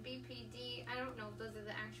BPC and BPD. I don't know if those are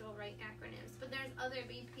the actual right acronyms, but there's other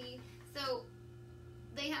BP. So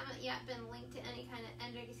they haven't yet been linked to any kind of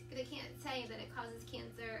endocrine. They can't say that it causes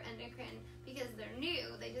cancer, endocrine, because they're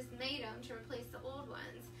new. They just made them to replace the old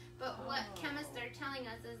ones. But what chemists are telling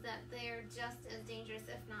us is that they're just as dangerous,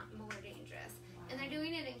 if not more dangerous. Wow. And they're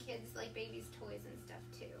doing it in kids, like babies' toys and stuff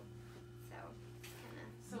too. So, kind of.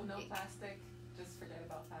 So no plastic? Just forget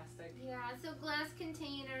about plastic? Yeah, so glass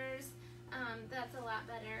containers, that's a lot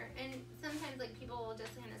better. And sometimes like people will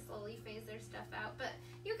just kind of slowly phase their stuff out. But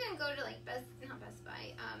you can go to like Bed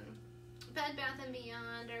Bath &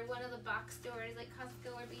 Beyond or one of the box stores like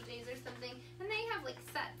Costco or BJ's or something, and they have like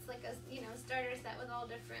sets, like a starter set with all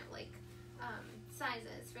different like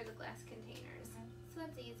sizes for the glass containers. So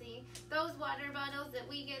that's easy. Those water bottles that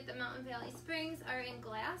we get at the Mountain Valley Springs are in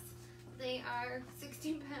glass. They are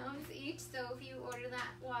 60 pounds each, so if you order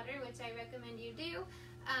that water, which I recommend you do,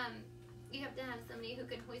 you have to have somebody who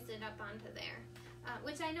can hoist it up onto there.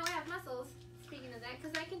 Which I know I have muscles, speaking of that,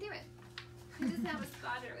 because I can do it. I just have a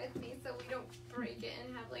spotter with me so we don't break it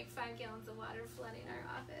and have like 5 gallons of water flooding our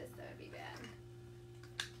office. That would be bad.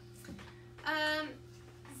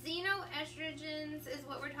 Xenoestrogens is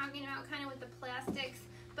what we're talking about kind of with the plastics.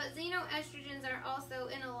 But xenoestrogens are also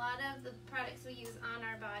in a lot of the products we use on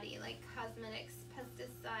our body, like cosmetics,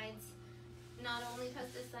 pesticides, not only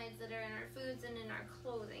pesticides that are in our foods and in our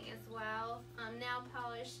clothing as well, nail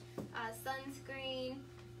polish, sunscreen,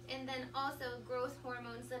 and then also growth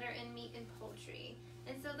hormones that are in meat and poultry.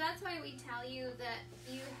 And so that's why we tell you that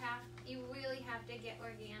you really have to get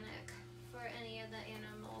organic for any of the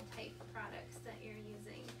animal type products that you're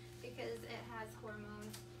using, because it has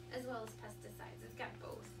hormones as well as pesticides. It's got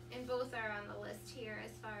both, and both are on the list here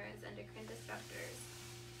as far as endocrine disruptors.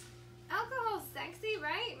 Alcohol's sexy,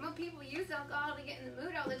 right? Most people use alcohol to get in the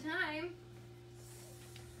mood all the time.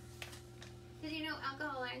 Did you know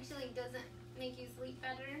alcohol actually doesn't make you sleep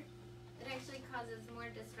better? It actually causes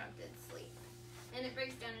more disrupted sleep. And it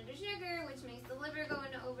breaks down into sugar, which makes the liver go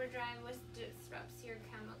into overdrive, which disrupts your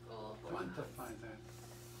chemical hormones. Quantify that.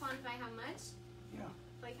 Quantify how much? Yeah.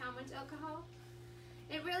 Like how much alcohol?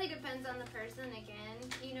 It really depends on the person again.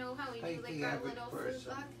 You know how we do Take like the our average little food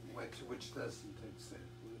person, book? which doesn't exist.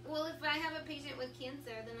 Well, if I have a patient with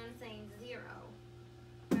cancer, then I'm saying 0,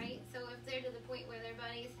 right? So if they're to the point where their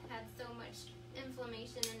body's had so much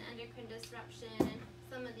inflammation and endocrine disruption and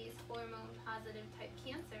some of these hormone positive type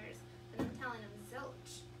cancers, then I'm telling them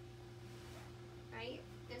zilch, right?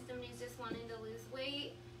 If somebody's just wanting to lose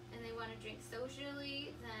weight and they want to drink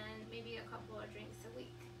socially, then maybe a couple of drinks a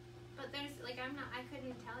week. But there's, like, I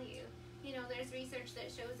couldn't tell you. You know, there's research that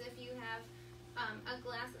shows if you have a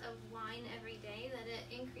glass of wine every day, that it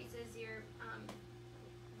increases your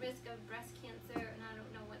risk of breast cancer, and I don't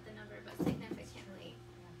know what the number, but significantly.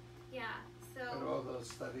 Yeah, so. But all those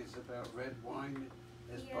studies about red wine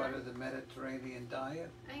is part of the Mediterranean diet.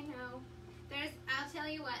 I know. I'll tell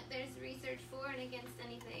you what, there's research for and against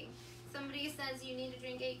anything. somebody says you need to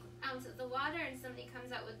drink 8 ounces of water, and somebody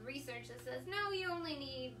comes out with research that says, no, you only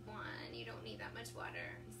need 1. You don't need that much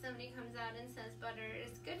water. Somebody comes out and says butter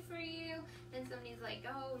is good for you, and somebody's like,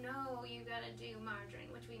 oh, no, you gotta do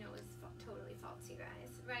margarine, which we know is totally false, you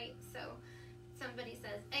guys, right? So somebody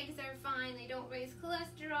says eggs are fine, they don't raise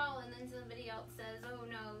cholesterol, and then somebody else says, oh,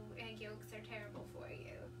 no, egg yolks are terrible for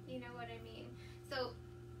you. You know what I mean? So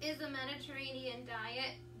is a Mediterranean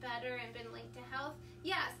diet better and been linked to health?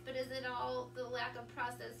 Yes, but is it all the lack of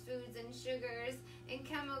processed foods and sugars and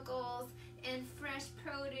chemicals and fresh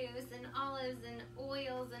produce and olives and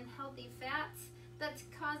oils and healthy fats that's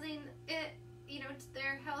causing it, you know,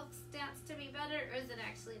 their health stats to be better, or is it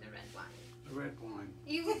actually the red wine? The red wine.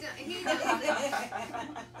 He knows it.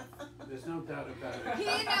 There's no doubt about it.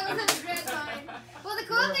 He knows it's red wine. Well, the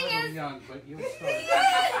cool You're thing a little is, young, but you start.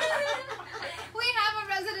 we have a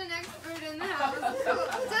resident expert in the house.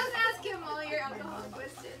 Just ask him all your alcohol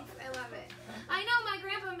questions. I love it. I know my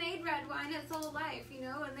grandpa made red wine his whole life, you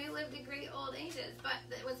know, and they lived to great old ages, but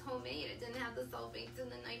it was homemade. It didn't have the sulfates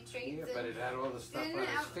and the nitrates. Yeah, but it had all the stuff on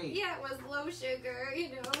its feet. Yeah, it was low sugar, you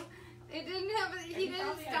know. It didn't have, he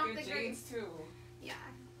didn't stomp the grapes. too. Yeah,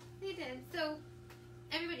 he did. So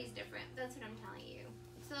everybody's different. That's what I'm telling you.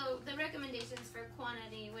 So the recommendations for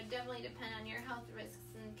quantity would definitely depend on your health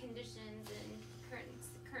risks and conditions and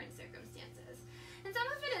current circumstances. And some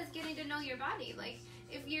of it is getting to know your body. Like,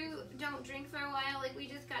 if you don't drink for a while, like we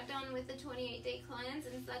just got done with the 28-day cleanse,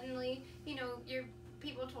 and suddenly, you know, your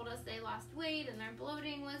people told us they lost weight and their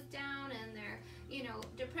bloating was down and their, you know,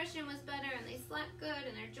 depression was better and they slept good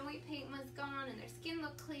and their joint pain was gone and their skin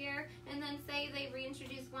looked clear, and then say they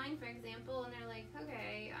reintroduce wine, for example, and they're like,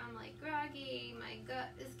 okay, I'm like groggy, my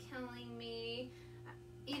gut is killing me,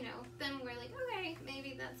 you know, then we're like, okay,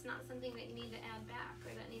 maybe that's not something that you need to add back,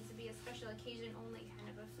 or that needs to be a special occasion only kind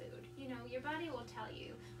of a food. You know, your body will tell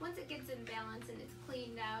you. Once it gets in balance and it's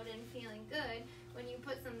cleaned out and feeling good, when you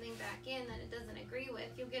put something back in that it doesn't agree with,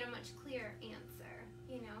 you'll get a much clearer answer.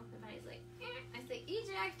 You know, the body's like, I say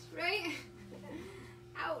eject, right?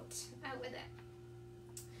 out with it.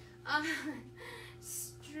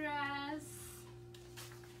 Stress,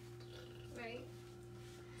 right?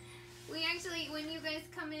 We actually, when you guys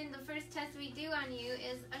come in, the first test we do on you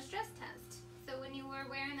is a stress test. So when you were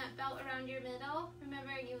wearing that belt around your middle,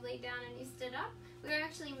 remember you laid down and you stood up? We were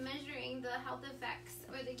actually measuring the health effects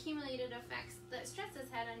or the accumulated effects that stress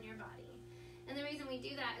has had on your body. And the reason we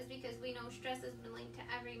do that is because we know stress has been linked to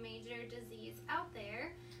every major disease out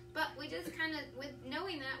there. But we just kind of, with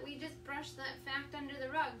knowing that, we just brush that fact under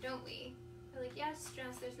the rug, don't we? We're like, yeah,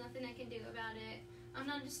 stress, there's nothing I can do about it. I'm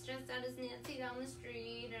not as stressed out as Nancy down the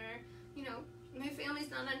street, or, you know, my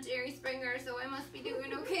family's not on Jerry Springer, so I must be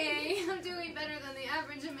doing okay. I'm doing better than the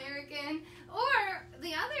average American. Or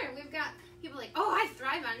the other, we've got people like, oh, I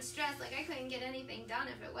thrive on stress. Like, I couldn't get anything done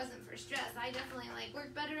if it wasn't for stress. I definitely, like,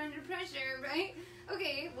 work better under pressure, right?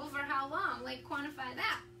 Okay, well, for how long? Like, quantify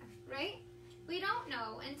that, right? We don't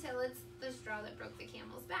know until it's the straw that broke the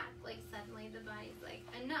camel's back. Like, suddenly the body's like,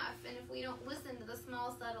 enough. And if we don't listen to the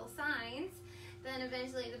small, subtle signs, then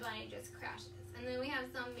eventually the body just crashes. And then we have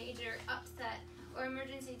some major upset or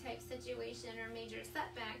emergency type situation or major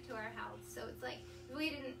setback to our health. So it's like, if we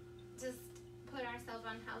didn't just put ourselves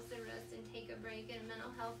on house arrest and take a break and a mental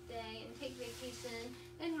health day and take vacation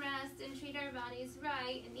and rest and treat our bodies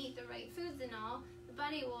right and eat the right foods and all, the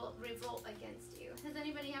body will revolt against you. Has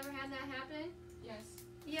anybody ever had that happen? Yes.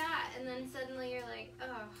 Yeah, and then suddenly you're like,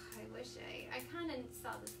 oh, I wish I kind of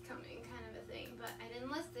saw this coming kind of a thing, but I didn't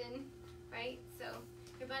listen, right? So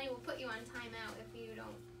your body will put you on timeout if you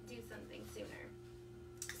don't do something sooner.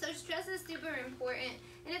 So stress is super important,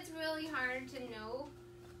 and it's really hard to know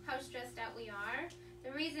how stressed out we are.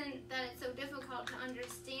 The reason that it's so difficult to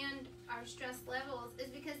understand our stress levels is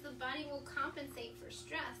because the body will compensate for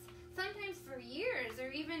stress, sometimes for years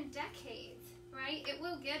or even decades, right? It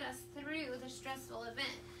will get us through the stressful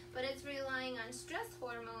event, but it's relying on stress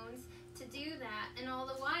hormones to do that. And all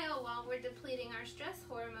the while we're depleting our stress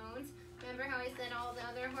hormones, remember how I said all the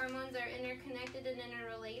other hormones are interconnected and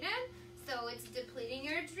interrelated? So it's depleting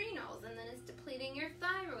your adrenals, and then it's depleting your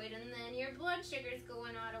thyroid, and then your blood sugar's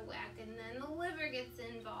going out of whack, and then the liver gets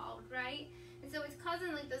involved, right? And so it's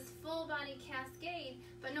causing like this full body cascade,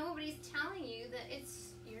 but nobody's telling you that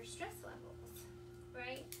it's your stress levels,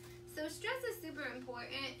 right? So stress is super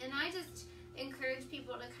important, and I just encourage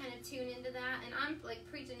people to kind of tune into that. And I'm like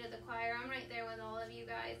preaching to the choir. I'm right there with all of you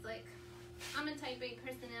guys. Like, I'm a type A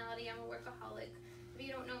personality. I'm a workaholic. If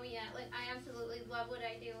you don't know me yet, like, I absolutely love what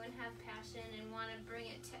I do and have passion and want to bring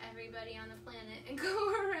it to everybody on the planet and go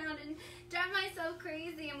around and drive myself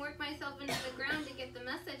crazy and work myself into the ground to get the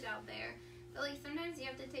message out there. So, like, sometimes you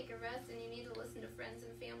have to take a rest and you need to listen to friends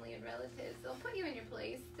and family and relatives. They'll put you in your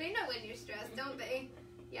place. They know when you're stressed, don't they?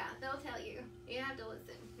 Yeah, they'll tell you. You have to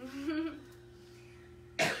listen.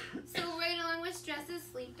 So right along with stress is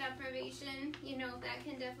sleep deprivation. You know, that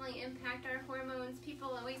can definitely impact our hormones.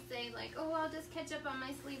 People always say, like, oh, I'll just catch up on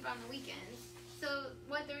my sleep on the weekends. So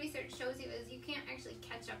what the research shows you is you can't actually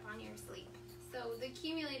catch up on your sleep. So the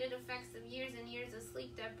accumulated effects of years and years of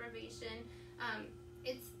sleep deprivation,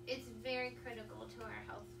 it's very critical to our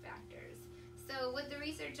health factors. So what the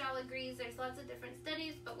research all agrees, there's lots of different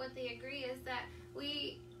studies, but what they agree is that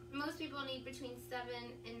most people need between 7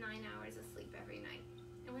 and 9 hours of sleep every night.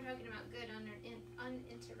 And we're talking about good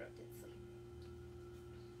uninterrupted sleep.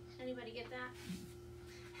 Anybody get that?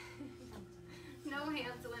 No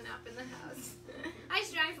hands went up in the house. I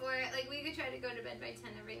strive for it. Like, we could try to go to bed by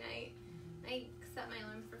 10 every night. I set my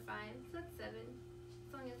alarm for 5, so that's 7.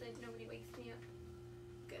 As long as nobody wakes me up.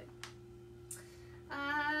 Good.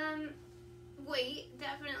 Weight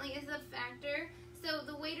definitely is a factor. So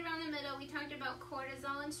the weight around the middle, we talked about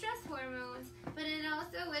cortisol and stress hormones, but it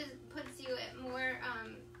also puts you at more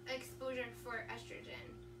exposure for estrogen,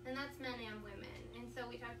 and that's men and women. And so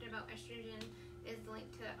we talked about estrogen is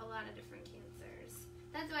linked to a lot of different cancers.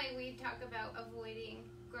 That's why we talk about avoiding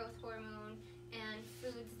growth hormone and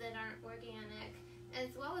foods that aren't organic,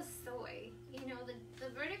 as well as soy. You know, the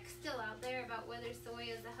verdict's still out there about whether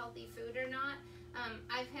soy is a healthy food or not.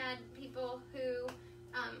 I've had people who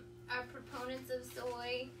are proponents of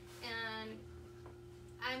soy, and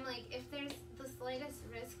I'm like, if there's the slightest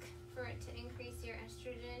risk for it to increase your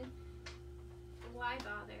estrogen, why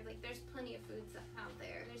bother? Like, there's plenty of foods out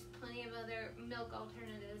there. There's plenty of other milk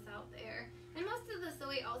alternatives out there. And most of the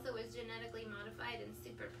soy also is genetically modified and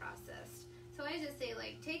super processed. So I just say,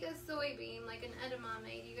 like, take a soybean, like an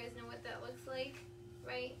edamame. Do you guys know what that looks like?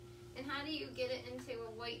 Right? And how do you get it into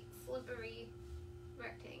a white, slippery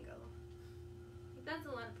rectangle? That's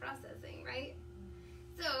a lot of processing, right?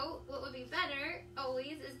 So what would be better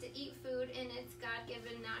always is to eat food in its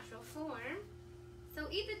God-given natural form. So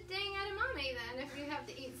eat the dang edamame then if you have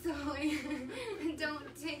to eat soy. Don't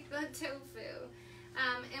take the tofu.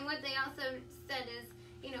 And what they also said is,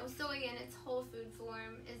 you know, soy in its whole food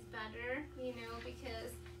form is better, you know,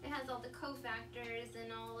 because it has all the cofactors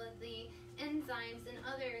and all of the enzymes and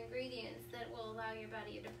other ingredients that will allow your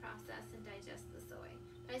body to process and digest the soy.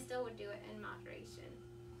 But I still would do it in moderation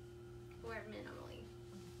or minimally.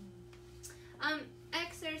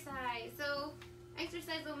 Exercise. So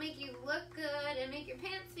exercise will make you look good and make your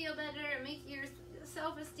pants feel better and make your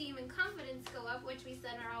self-esteem and confidence go up, which we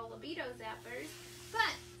said are all libido zappers.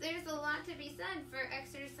 But there's a lot to be said for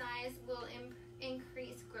exercise will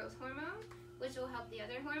increase growth hormone, which will help the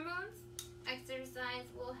other hormones. Exercise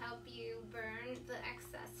will help you burn the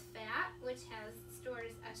excess fat, which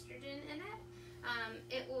stores estrogen in it.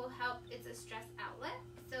 It will help, it's a stress outlet.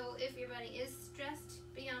 So if your body is stressed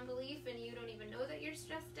beyond belief and you don't even know that you're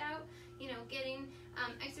stressed out, you know, getting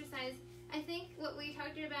exercise. I think what we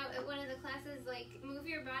talked about at one of the classes, like, move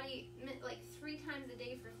your body like 3 times a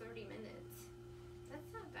day for 30 minutes. That's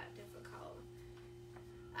not that difficult.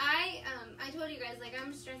 I told you guys, like,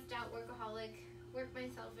 I'm stressed out workaholic, work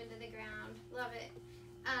myself into the ground, love it.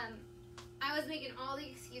 I was making all the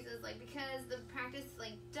excuses, like, because the practice,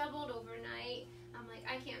 like, doubled overnight. I'm like,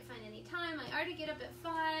 I can't find any time. I already get up at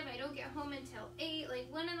 5. I don't get home until 8. Like,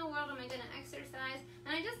 when in the world am I going to exercise?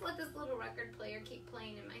 And I just let this little record player keep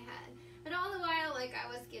playing in my head. But all the while, like, I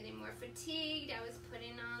was getting more fatigued. I was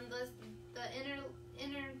putting on the inner,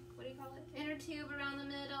 what do you call it? Inner tube around the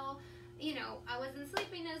middle. You know, I wasn't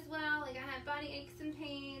sleeping as well. Like, I had body aches and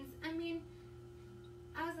pains. I mean,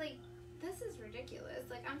 I was like, this is ridiculous.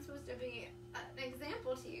 Like, I'm supposed to be an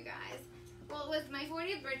example to you guys. Well, it was my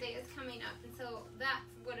 40th birthday is coming up, and so that,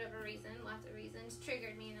 for whatever reason, lots of reasons,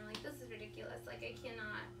 triggered me, and I'm like, this is ridiculous. Like, I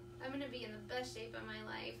cannot, I'm going to be in the best shape of my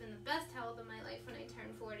life, and the best health of my life when I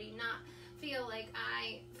turn 40, not feel like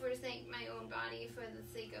I forsake my own body for the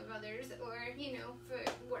sake of others, or, you know, for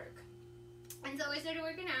work. And so I started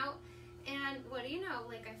working out, and what do you know?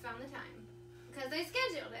 Like, I found the time, because I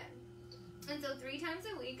scheduled it. And so 3 times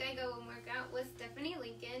a week, I go and work out with Stephanie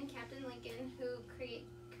Lincoln, Captain Lincoln, who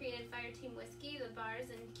created Fire Team Whiskey, the bars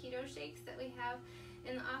and keto shakes that we have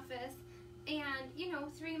in the office. And, you know,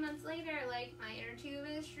 3 months later, like, my inner tube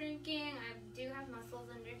is shrinking. I do have muscles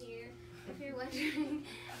under here, if you're wondering.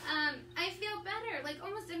 I feel better, like,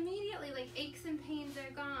 almost immediately. Like, aches and pains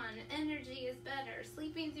are gone. Energy is better.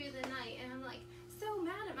 Sleeping through the night. And I'm, like, so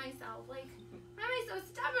mad at myself. Like, why am I so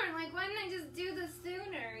stubborn? Like, why didn't I just do this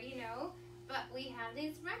sooner, you know? But we have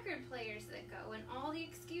these record players that go, and all the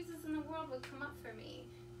excuses in the world would come up for me.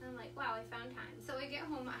 And I'm like, like, wow, I found time. So I get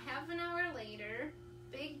home a half an hour later,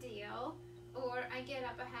 big deal, or I get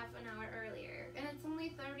up a half an hour earlier. And it's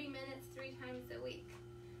only 30 minutes 3 times a week.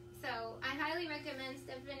 So I highly recommend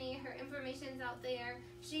Stephanie. Her information's out there.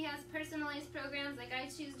 She has personalized programs. Like, I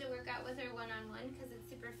choose to work out with her one-on-one because it's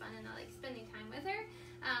super fun and I like spending time with her.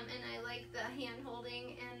 And I like the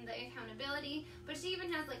hand-holding and the accountability. But she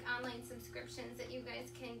even has like online subscriptions that you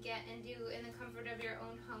guys can get and do in the comfort of your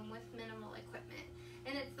own home with minimal equipment.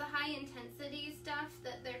 And it's the high-intensity stuff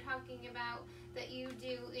that they're talking about that you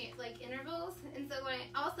do, like intervals. And so what I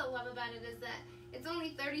also love about it is that it's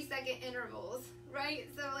only 30-second intervals, right?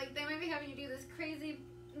 So like they might be having you do this crazy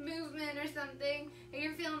movement or something, and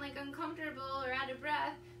you're feeling like uncomfortable or out of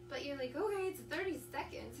breath, but you're like, okay, it's 30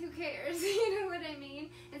 seconds, who cares? You know what I mean?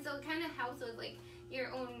 And so it kind of helps with like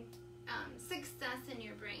your own success in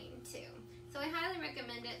your brain too. So I highly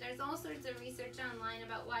recommend it. There's all sorts of research online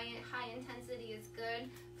about why high intensity is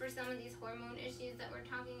good for some of these hormone issues that we're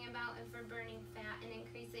talking about, and for burning fat and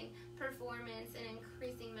increasing performance and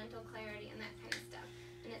increasing mental clarity and that kind of stuff.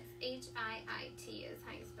 And it's HIIT is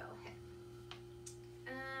how you spell HIIT.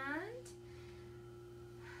 And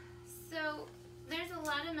so there's a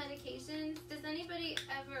lot of medications. Does anybody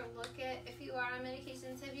ever look at, if you are on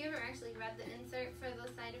medications, have you ever actually read the insert for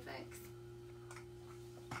those side effects?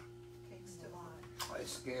 Takes a lot. I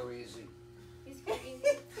scare easy. It's crazy.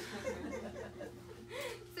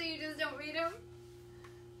 So you just don't read them?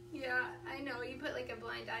 Yeah, I know. You put like a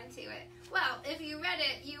blind eye to it. Well, if you read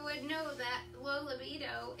it, you would know that low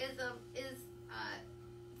libido is a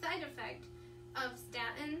side effect of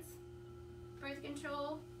statins, birth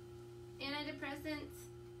control, antidepressants,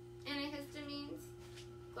 antihistamines,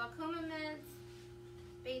 glaucoma meds,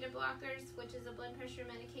 beta blockers, which is a blood pressure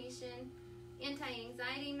medication,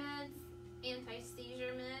 anti-anxiety meds,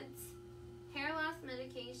 anti-seizure meds, hair loss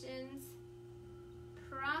medications,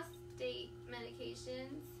 prostate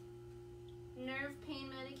medications, nerve pain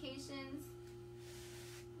medications,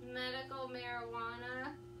 medical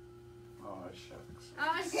marijuana. Oh, shucks.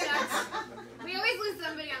 Oh, shucks. We always lose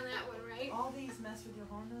somebody on that one, right? All these mess with your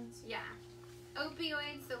hormones? Yeah.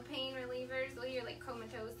 Opioids, so pain relievers. Well, you're like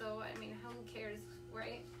comatose, so I mean, who cares,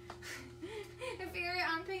 right? If you're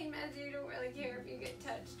on pain meds, you don't really care if you get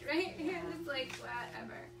touched, right? You're just like,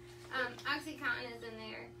 whatever. Oxycontin is in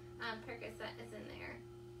there. Percocet is in there.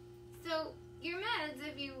 So your meds,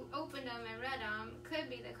 if you opened them and read them, could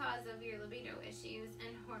be the cause of your libido issues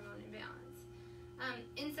and hormone imbalance.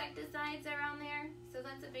 Insecticides are on there, so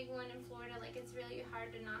that's a big one in Florida. Like, it's really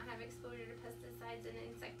hard to not have exposure to pesticides and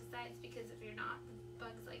insecticides, because if you're not,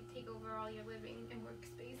 bugs like take over all your living and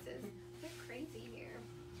workspaces. They're crazy here.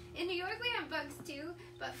 In New York we have bugs too,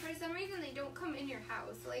 but for some reason they don't come in your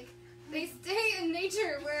house. Like, they stay in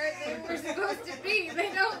nature where they were supposed to be.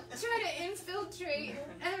 They don't try to infiltrate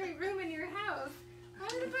every room in your house. Why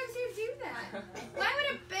would the bugs here do that? Why would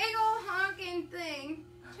a big old honking thing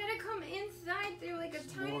try to come inside through like a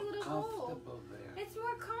tiny little hole? There. It's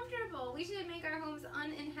more comfortable. We should make our homes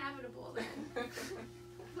uninhabitable then.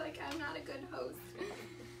 Like, I'm not a good host.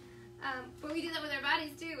 But we do that with our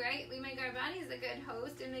bodies too, right? We make our bodies a good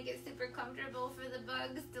host and make it super comfortable for the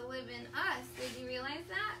bugs to live in us. Did you realize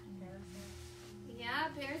that? Yeah,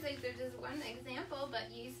 parasites are just one example,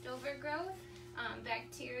 but yeast overgrowth,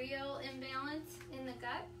 bacterial imbalance in the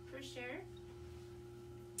gut, for sure.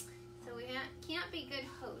 So we can't be good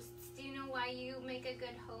hosts. Do you know why you make a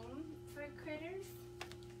good home for critters?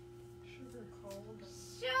 Sugar cold.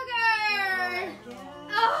 Sugar!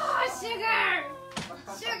 Oh, sugar!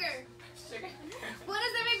 Sugar! What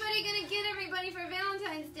is everybody gonna get everybody for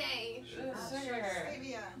Valentine's Day? Sugar.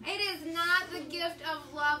 Stevia. It is not the gift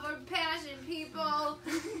of love or passion, people.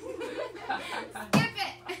 Skip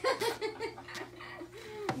it.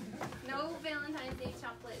 No Valentine's Day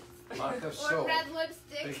chocolates. Block of Or soap. red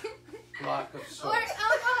lipstick. Big block of soap. Or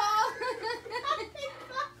alcohol.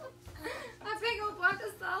 A big old block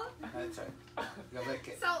of salt. That's it. You lick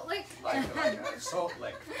it. Salt lick. Like a salt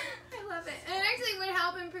lick. I love it. And it actually would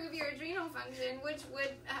help improve your adrenal function, which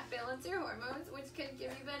would balance your hormones, which could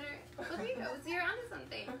give you better libido. So you're onto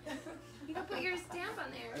something. You can put your stamp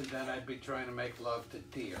on there. And then I'd be trying to make love to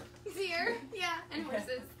deer. Deer, yeah, and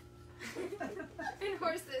horses. And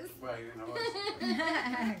horses. Well, you know.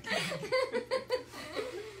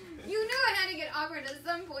 You knew it had to get awkward at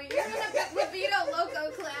some point. You're in a Libido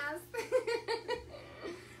Loco class.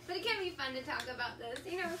 But it can be fun to talk about this.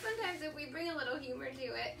 You know, sometimes if we bring a little humor to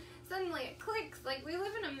it, suddenly it clicks. Like, we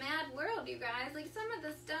live in a mad world, you guys. Like, some of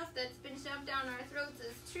the stuff that's been shoved down our throats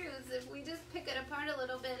is truths. If we just pick it apart a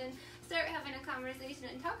little bit and start having a conversation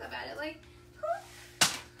and talk about it, like,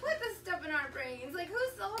 who put this stuff in our brains? Like, who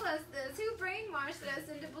sold us this? Who brainwashed us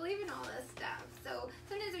into believing all this stuff? So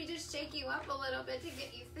sometimes we just shake you up a little bit to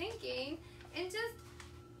get you thinking and just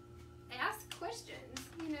ask questions,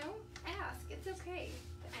 you know? Ask. It's okay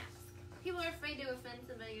to ask. People are afraid to offend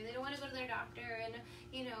somebody. They don't want to go to their doctor and,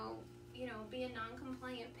 you know, be a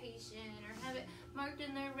non-compliant patient or have it marked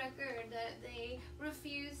in their record that they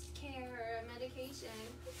refused care or medication.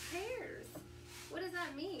 Who cares? What does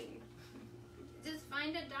that mean? Just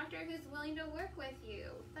find a doctor who's willing to work with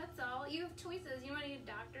you. That's all. You have choices. You know how many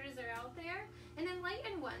doctors are out there? And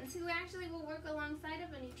enlightened ones who actually will work alongside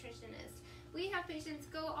of a nutritionist. We have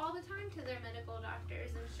patients go all the time to their medical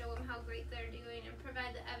doctors and show them how great they're doing and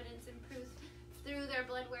provide the evidence and proof through their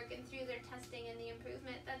blood work and through their testing and the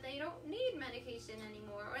improvement that they don't need medication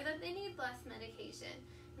anymore or that they need less medication.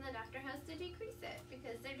 And the doctor has to decrease it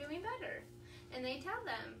because they're doing better. And they tell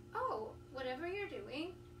them, oh, whatever you're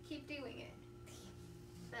doing, keep doing it.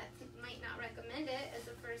 That might not recommend it as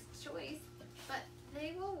a first choice, but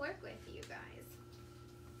they will work with you guys.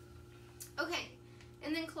 Okay,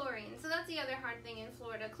 and then chlorine. So that's the other hard thing in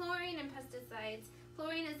Florida. Chlorine and pesticides.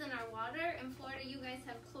 Chlorine is in our water. In Florida, you guys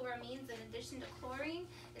have chloramines in addition to chlorine,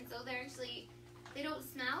 and so they don't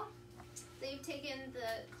smell. They've taken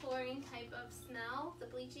the chlorine type of smell, the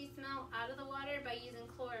bleachy smell, out of the water by using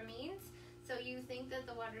chloramines. So you think that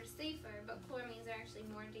the water's safer, but chloramines are actually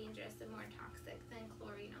more dangerous and more toxic than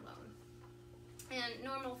chlorine alone. And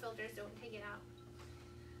normal filters don't take it out.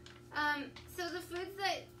 So the foods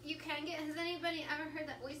that you can get, has anybody ever heard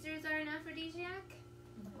that oysters are an aphrodisiac?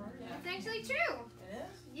 Yeah. It's actually true. It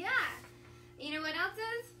is? Yeah. You know what else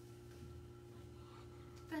is?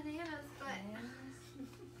 Bananas. But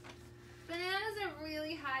bananas are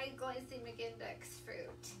really high glycemic index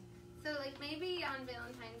fruit. So like maybe on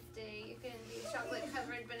Valentine's Day you can do chocolate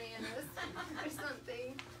covered bananas or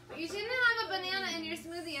something. But you shouldn't have a banana in your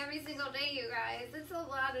smoothie every single day, you guys. It's a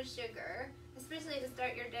lot of sugar, especially to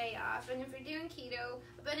start your day off. And if you're doing keto,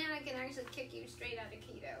 a banana can actually kick you straight out of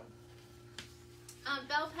keto.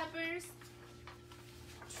 Bell peppers,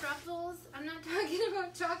 truffles. I'm not talking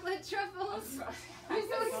about chocolate truffles. I'm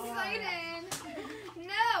so excited.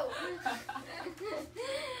 No.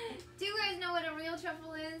 Do you guys know what a real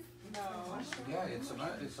truffle is? No. Yeah, it's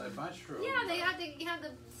a mushroom. Yeah, they have to have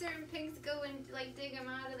the certain pigs go and like dig them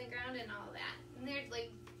out of the ground and all that. And they're like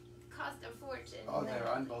cost a fortune. Oh, they're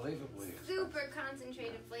unbelievably expensive. Super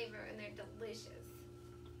concentrated flavor and they're delicious.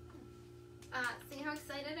 See how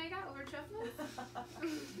excited I got over truffles?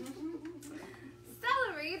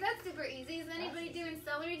 Celery, that's super easy. Is anybody doing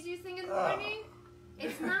celery juicing in the morning?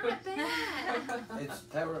 It's not bad. It's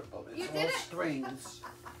terrible. You It's did all it? strings.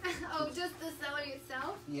 Oh, just the celery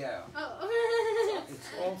itself? Yeah. Oh. It's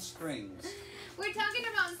all strings. We're talking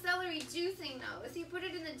about celery juicing though. So you put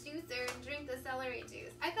it in the juicer and drink the celery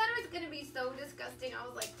juice. I thought it was going to be so disgusting. I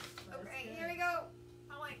was like, okay, here we go.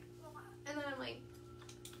 I'm like, and then I'm like,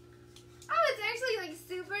 oh, it's actually like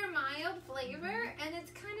super mild flavor and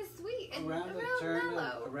it's kind of sweet and Around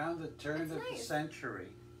the turn It's of nice. the century,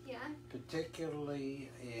 Yeah. particularly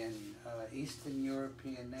in Eastern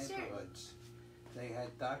European neighborhoods, they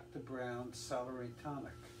had Dr. Brown's celery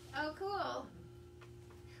tonic. Oh, cool.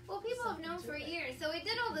 Well, people have known for years. So I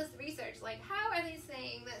did all this research. Like, how are they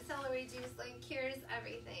saying that celery juice like cures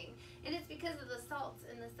everything? And it's because of the salts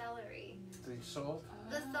in the celery. The salt?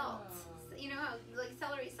 The salts. You know how like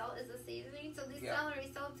celery salt is a seasoning? So these Yeah.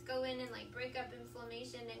 celery salts go in and like break up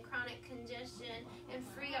inflammation and chronic congestion and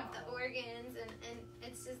free up the organs and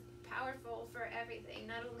it's just powerful for everything.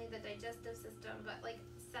 Not only the digestive system, but like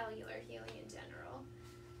cellular healing in general.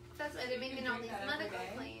 So that's why they're making all these medical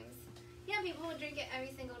claims. Yeah, people will drink it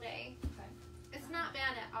every single day. Okay. It's not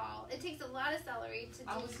bad at all. It takes a lot of celery to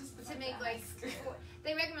make like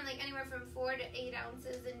they recommend like anywhere from 4 to 8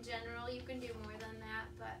 ounces in general. You can do more than that,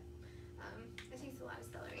 but it takes a lot of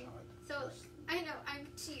celery. So I know I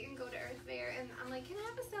cheat and go to Earth Fair and I'm like, can I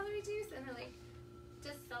have a celery juice? And they're like,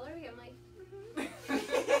 just celery? I'm like,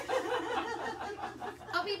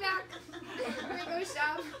 I'll be back. I'm gonna go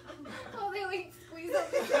shop. Oh, they like squeeze up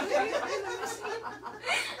the celery in the machine.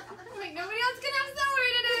 I'm like, nobody else can have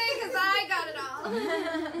celery today because I got it all.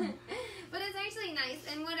 But it's actually nice.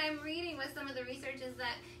 And what I'm reading with some of the research is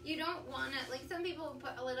that you don't want to, like some people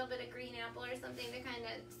put a little bit of green apple or something to kind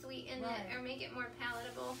of sweeten it or make it more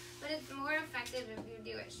palatable. But it's more effective if you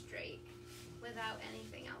do it straight without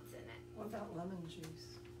anything else in it. What about lemon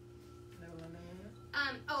juice? No lemon in it?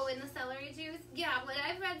 Oh, in the celery juice? Yeah, what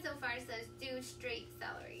I've read so far says do straight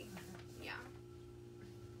celery. Yeah.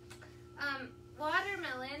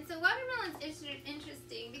 watermelon. So watermelon's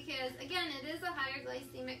interesting because, again, it is a higher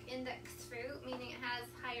glycemic index fruit, meaning it has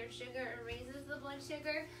higher sugar or raises the blood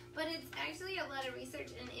sugar. But it's actually a lot of research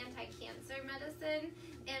in anti-cancer medicine,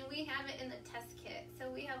 and we have it in the test kit. So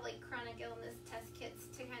we have like chronic illness test kits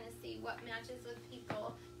to kind of see what matches with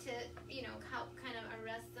people to, you know, help kind of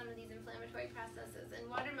arrest some of these inflammatory processes. And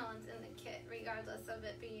watermelon's in the kit, regardless of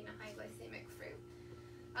it being a high glycemic fruit.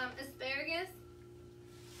 Asparagus,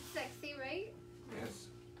 sexy, right? Yes.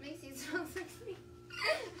 Makes you so sexy.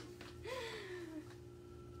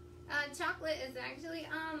 Chocolate is actually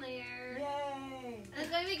on there. Yay!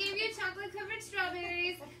 That's why we gave you chocolate covered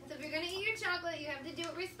strawberries. So if you're gonna eat your chocolate, you have to do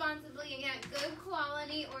it responsibly and get good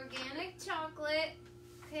quality organic chocolate.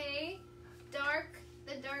 Okay? Dark.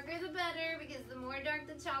 The darker the better, because the more dark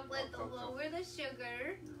the chocolate, the lower the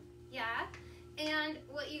sugar. Yeah. And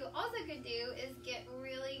what you also could do is get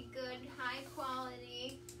really good, high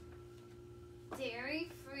quality,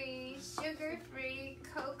 dairy-free, sugar-free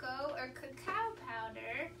cocoa or cacao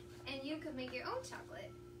powder, and you can make your own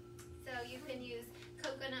chocolate. So you can use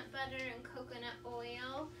coconut butter and coconut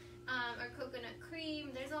oil, or coconut cream.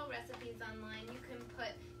 There's all recipes online. You can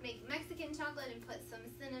make Mexican chocolate and put some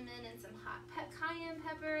cinnamon and some hot cayenne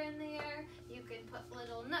pepper in there. You can put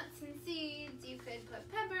little nuts and seeds. You could put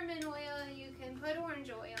peppermint oil. You can put orange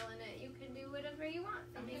oil in it. You can do whatever you want.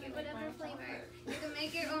 And make it whatever flavor. You can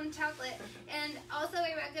make your own chocolate. And also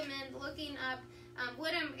I recommend looking up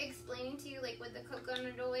what I'm explaining to you, like with the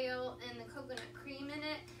coconut oil and the coconut cream in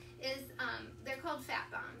it, is they're called fat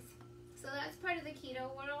bombs. So that's part of the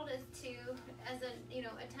keto world, is to, as a, you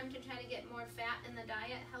know, attempt to try to get more fat in the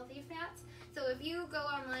diet, healthy fats. So if you go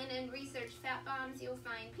online and research fat bombs, you'll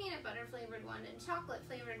find peanut butter flavored one and chocolate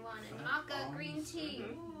flavored one and maca green tea.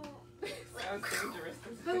 Sounds dangerous.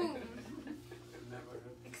 Boom. Never.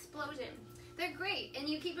 Explosion. They're great, and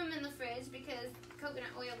you keep them in the fridge because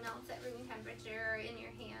coconut oil melts at room temperature or in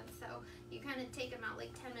your hands. So you kind of take them out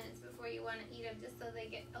like 10 minutes before you want to eat them, just so they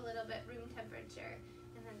get a little bit room temperature.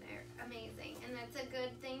 And they're amazing, and that's a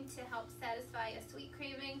good thing to help satisfy a sweet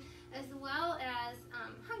craving as well as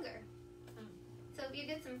hunger. So if you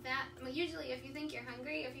get some fat, well, usually if you think you're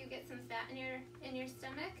hungry, if you get some fat in your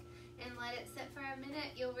stomach and let it sit for a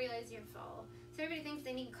minute, you'll realize you're full. So everybody thinks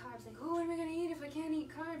they need carbs, like, oh, what am I gonna eat if I can't eat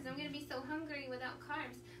carbs? I'm gonna be so hungry without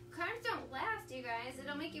carbs. Carbs don't last, you guys.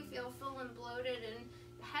 It'll make you feel full and bloated and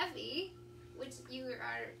heavy, which you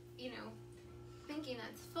are, you know, thinking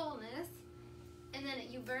that's fullness. And then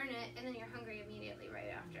you burn it, and then you're hungry immediately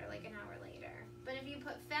right after, like an hour later. But if you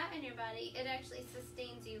put fat in your body, it actually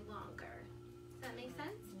sustains you longer. Does that make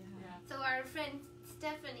sense? Yeah. So our friend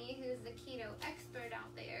Stephanie, who's the keto expert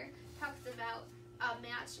out there, talks about a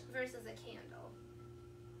match versus a candle.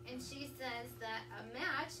 And she says that a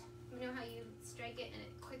match, you know how you strike it and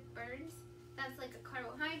it quick burns? That's like a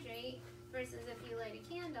carbohydrate, versus if you light a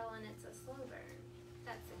candle and it's a slow burn.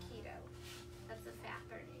 That's a keto. That's a fat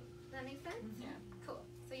burning. Does that make sense? Yeah. Cool.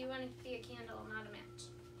 So you want it to be a candle, not a match.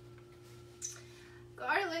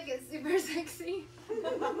 Garlic is super sexy.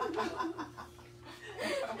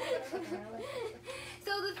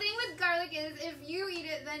 So the thing with garlic is, if you eat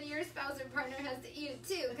it, then your spouse or partner has to eat it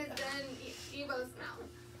too, because then you both smell.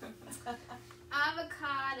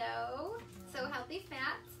 Avocado, so healthy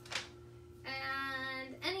fats,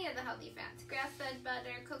 and any of the healthy fats. Grass-fed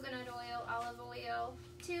butter, coconut oil, olive oil,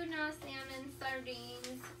 tuna, salmon,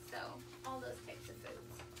 sardines, so all those types of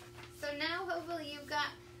foods. So now hopefully you've got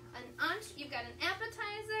an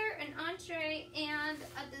appetizer, an entree, and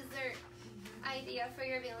a dessert idea for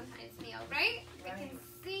your Valentine's meal, right? I can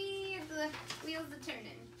see the wheels are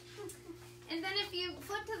turning. And then if you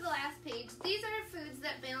flip to the last page, these are foods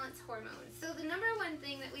that balance hormones. So the number one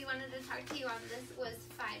thing that we wanted to talk to you on this was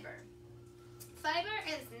fiber. Fiber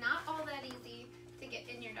is not all that easy to get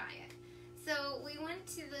in your diet. So we went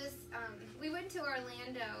to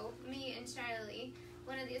Orlando, me and Charlie,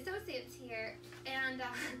 one of the associates here, and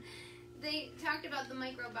they talked about the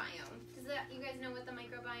microbiome. You guys know what the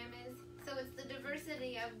microbiome is? So it's the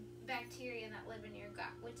diversity of bacteria that live in your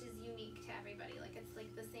gut, which is unique to everybody. Like, it's like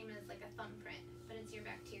the same as like a thumbprint, but it's your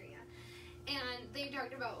bacteria. And they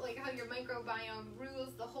talked about like how your microbiome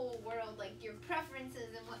rules the whole world, like your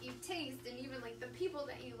preferences and what you taste, and even like the people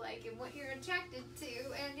that you like and what you're attracted to,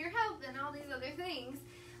 and your health and all these other things.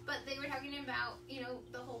 But they were talking about, you know,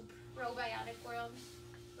 the whole probiotic world,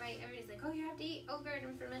 right? Everybody's like, oh, you have to eat yogurt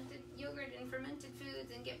and fermented foods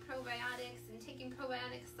and get probiotics and taking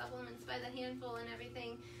probiotic supplements by the handful and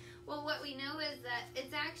everything. Well, what we know is that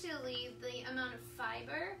it's actually the amount of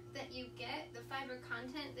fiber that you get, the fiber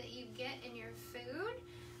content that you get in your food,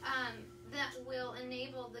 that will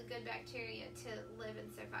enable the good bacteria to live and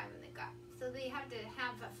survive in the gut. So they have to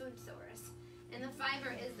have a food source, and the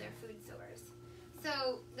fiber is their food source.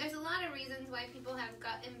 So there's a lot of reasons why people have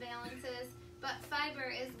gut imbalances, but fiber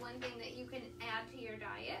is one thing that you can add to your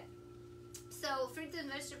diet. So fruits and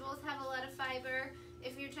vegetables have a lot of fiber.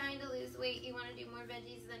 If you're trying to lose weight, you want to do more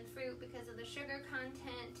veggies than fruit because of the sugar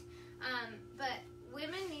content. But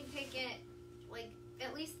women need to get like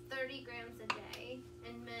at least 30 grams a day,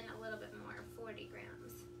 and men a little bit more, 40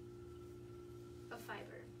 grams of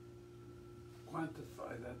fiber.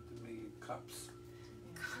 Quantify that to me in cups.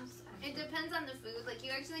 It depends on the food. Like, you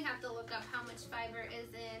actually have to look up how much fiber is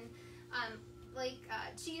in.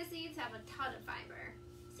 Chia seeds have a ton of fiber.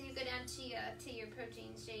 So you could add chia to your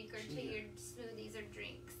protein shake or to your smoothies or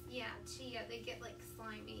drinks. Yeah, chia, they get like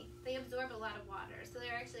slimy. They absorb a lot of water. So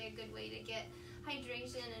they're actually a good way to get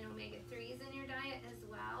hydration and omega-3s in your diet as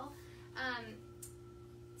well.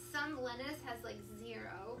 Some lettuce has like 0.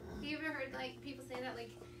 Have you ever heard like people say that,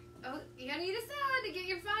 like, oh, you gotta eat a salad to get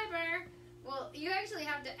your fiber? Well, you actually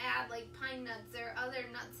have to add like pine nuts or other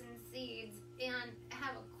nuts and seeds and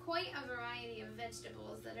have quite a variety of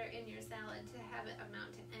vegetables that are in your salad to have it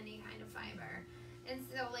amount to any kind of fiber. And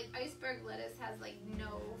so like iceberg lettuce has like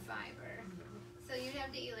no fiber. So you'd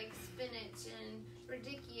have to eat like spinach and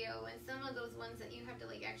radicchio and some of those ones that you have to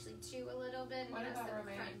like actually chew a little bit and What have about some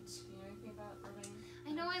romaine? crunch. Do you know anything about romaine?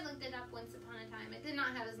 I know I looked it up once upon a time. It did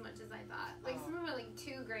not have as much as I thought. Like some of them were like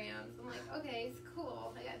 2 grams. I'm like, okay, it's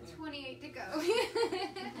cool. I got 28 to go.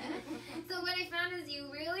 So what I found is you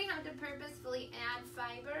really have to purposefully add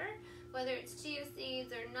fiber, whether it's chia seeds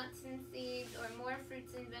or nuts and seeds or more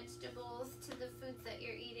fruits and vegetables to the foods that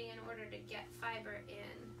you're eating in order to get fiber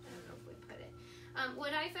in. I don't know if we put it.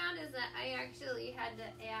 What I found is that I actually had to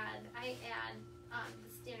add the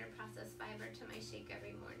standard processed fiber to my shake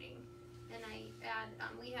every morning. And I add,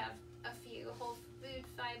 we have a few whole food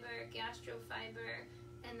fiber, gastro fiber,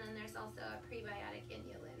 and then there's also a prebiotic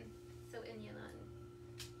inulin. So inulin,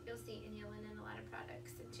 you'll see inulin in a lot of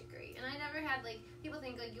products in chicory. And I never had, like, people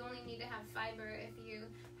think like you only need to have fiber if you're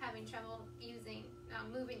having trouble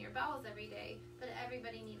moving your bowels every day, but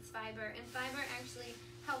everybody needs fiber. And fiber actually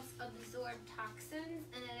helps absorb toxins,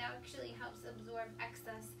 and it actually helps absorb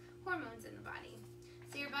excess hormones in the body.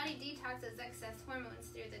 So your body detoxes excess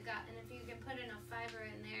hormones through the gut, and if you can put enough fiber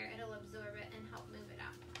in there, it'll absorb it and help move it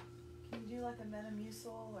out. Can you do like a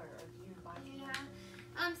Metamucil or do you buy Yeah.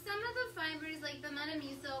 Some of the fibers, like the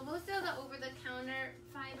Metamucil, most of the over-the-counter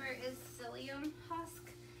fiber is psyllium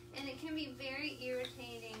husk, and it can be very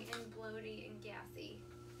irritating and bloaty and gassy.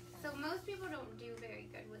 So most people don't do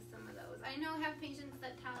very good with some of those. I know I have patients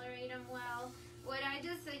that tolerate them well. What I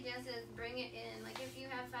just suggest is bring it in. Like if you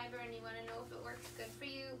have fiber and you want to know if it works good for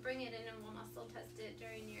you, bring it in and we'll muscle test it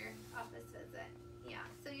during your office visit. Yeah,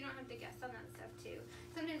 so you don't have to guess on that stuff too.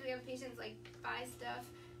 Sometimes we have patients like buy stuff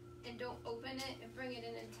and don't open it and bring it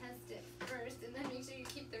in and test it first, and then make sure you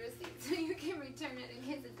keep the receipt so you can return it in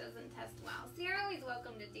case it doesn't test well. So you're always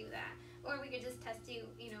welcome to do that. Or we could just test you,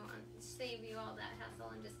 save you all that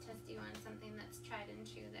hassle and just test you on something that's tried and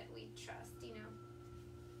true that we trust,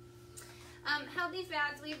 Healthy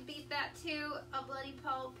fats, we beat that too, a bloody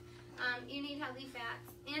pulp. You need healthy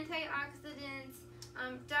fats. Antioxidants,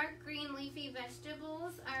 dark green leafy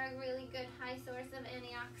vegetables are a really good high source of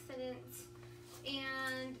antioxidants.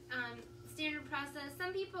 And standard process,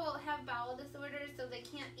 some people have bowel disorders, so they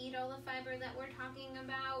can't eat all the fiber that we're talking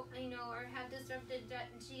about, or have disrupted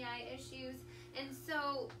GI issues. And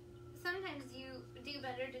so sometimes you do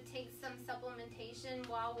better to take some supplementation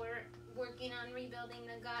while we're working on rebuilding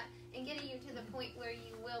the gut and getting you to the point where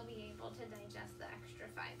you will be able to digest the extra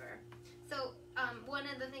fiber. So one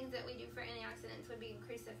of the things that we do for antioxidants would be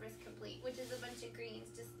Cruciferous Complete, which is a bunch of greens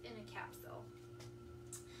just in a capsule.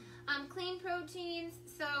 Clean proteins,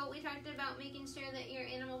 so we talked about making sure that your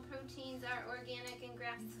animal proteins are organic and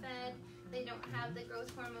grass-fed. They don't have the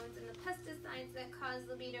growth hormones and the pesticides that cause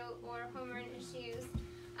libido or hormone issues.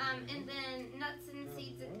 And then nuts and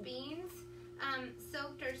seeds and beans,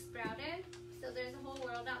 soaked or sprouted. So there's a whole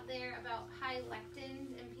world out there about high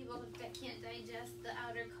lectins and people that can't digest the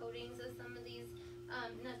outer coatings of some of these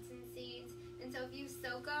nuts and seeds. And so if you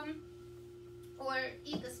soak them, or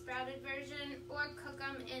eat the sprouted version, or cook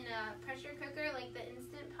them in a pressure cooker like the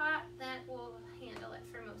Instant Pot, that will handle it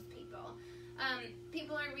for most people.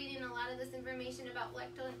 People are reading a lot of this information about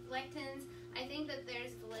lectins. I think that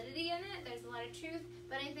there's validity in it, there's a lot of truth,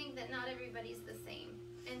 but I think that not everybody's the same.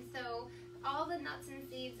 And so all the nuts and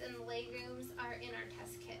seeds and legumes are in our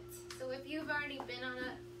test kits. So if you've already been on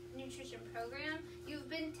a nutrition program, you've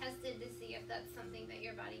been tested to see if that's something that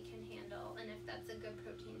your body can handle and if that's a good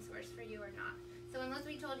protein source for you or not. So unless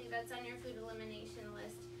we told you that's on your food elimination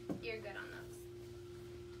list, you're good on those.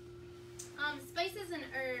 Spices and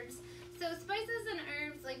herbs. So spices and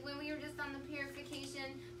herbs, like when we were just on the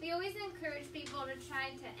purification, we always encourage people to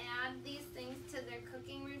try to add these things to their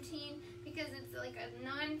cooking routine because it's like a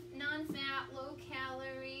non-fat,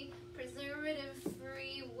 low-calorie,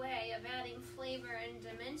 preservative-free way of adding flavor and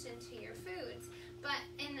dimension to your foods. But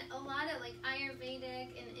in a lot of like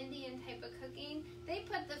Ayurvedic and Indian type of cooking, they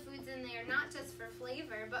put the foods in there not just for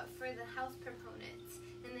flavor, but for the health proponents.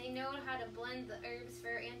 And they know how to blend the herbs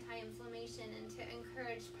for anti-inflammation and to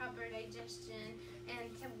encourage proper digestion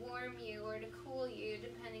and to warm you or to cool you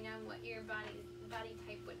depending on what your body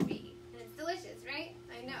type would be. And it's delicious, right?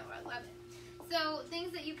 I know, I love it. So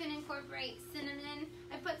things that you can incorporate: cinnamon.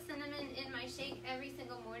 I put cinnamon in my shake every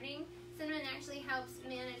single morning. Cinnamon actually helps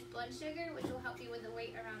manage blood sugar, which will help you with the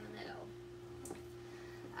weight around the middle.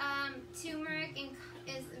 Turmeric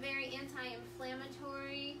is very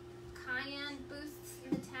anti-inflammatory. Cayenne boosts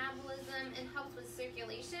metabolism and helps with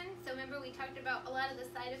circulation. So remember we talked about a lot of the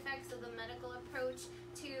side effects of the medical approach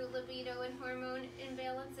to libido and hormone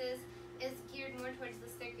imbalances is geared more towards the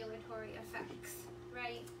circulatory effects,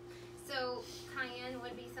 right? So cayenne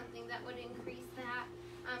would be something that would increase that.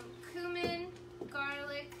 Cumin,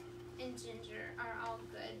 garlic, and ginger are all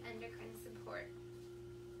good endocrine support.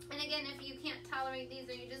 And again, if you can't tolerate these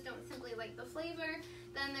or you just don't simply like the flavor,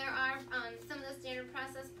 then there are some of the standard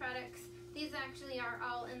processed products. These actually are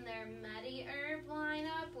all in their Medi Herb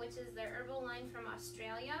lineup, which is their herbal line from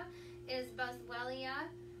Australia, is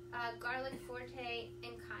Boswellia, Garlic Forte,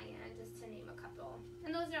 and Cayenne, just to name a couple.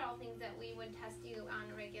 And those are all things that we would test you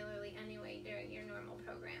on regularly anyway during your normal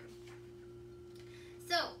program.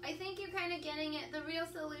 So I think you're kind of getting it. The real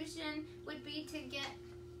solution would be to get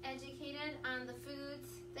educated on the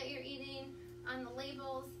foods that you're eating, on the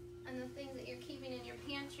labels, and the things that you're keeping in your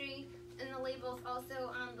pantry, and the labels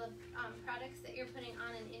also on the products that you're putting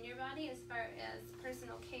on and in your body as far as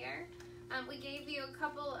personal care. We gave you a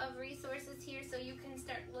couple of resources here so you can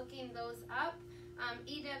start looking those up.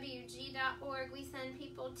 EWG.org we send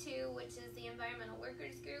people to, which is the Environmental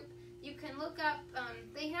Workers Group. You can look up,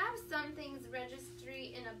 they have some things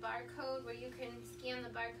registry in a barcode where you can scan the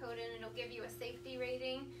barcode and it'll give you a safety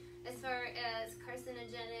rating as far as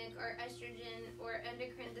carcinogenic or estrogen or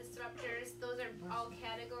endocrine disruptors. Those are all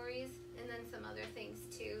categories, and then some other things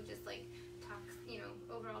too, just like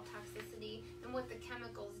overall toxicity and what the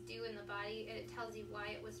chemicals do in the body. It tells you why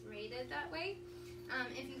it was rated that way.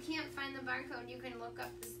 If you can't find the barcode, you can look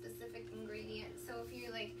up the specific ingredient. So if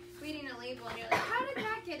you're like reading a label and you're like, how did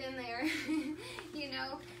that get in there?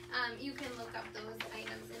 You can look up those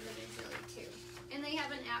items individually too. And they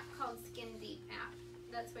have an app called Skin Deep app.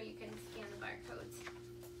 That's where you can scan the barcodes.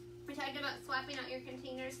 We talked about swapping out your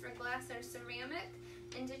containers for glass or ceramic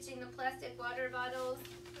and ditching the plastic water bottles.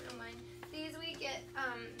 I don't mind. These we get,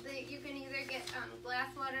 you can either get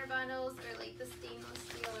glass water bottles or like the stainless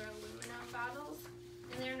steel or aluminum bottles,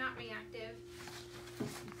 and they're not reactive.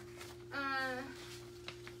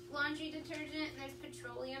 Laundry detergent, there's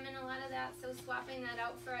petroleum in a lot of that, so swapping that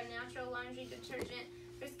out for a natural laundry detergent.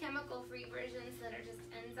 There's chemical-free versions that are just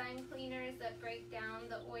enzyme cleaners that break down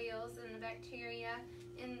the oils and the bacteria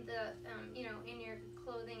in the, in your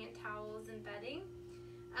clothing and towels and bedding.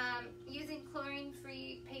 Using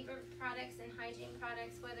chlorine-free paper products and hygiene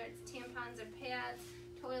products, whether it's tampons or pads,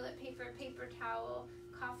 toilet paper, paper towel,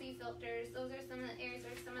 coffee filters. Those are some of the areas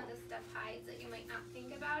where some of this stuff hides that you might not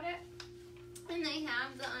think about it. And they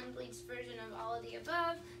have the unbleached version of all of the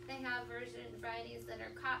above. They have varieties that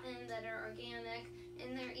are cotton, that are organic,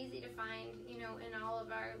 and they're easy to find, in all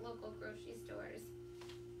of our local grocery stores.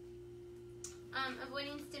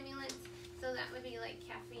 Avoiding stimulants, so that would be like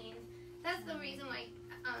caffeine. That's the reason why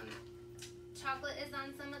chocolate is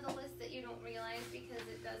on some of the lists that you don't realize, because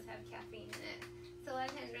it does have caffeine in it. So a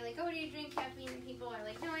lot of times we're like, oh, do you drink caffeine? And people are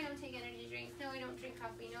like, no, I don't take energy drinks. No, I don't drink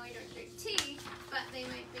coffee. No, I don't drink tea. But they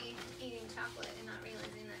might be eating chocolate and not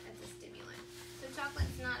realizing that it's a stimulant. So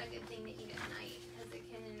chocolate's not a good thing to eat at night because it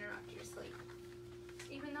can interrupt your sleep.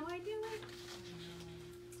 Even though I do it.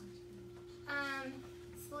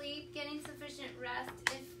 Sleep, getting sufficient rest.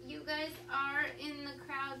 If you guys are in the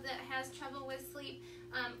crowd that has trouble with sleep,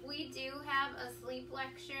 we do have a sleep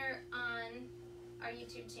lecture on our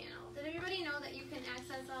YouTube channel. Did everybody know that you can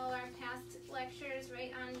access all our past lectures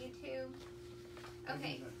right on YouTube?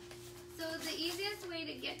 Okay, so the easiest way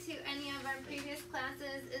to get to any of our previous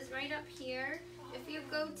classes is right up here. If you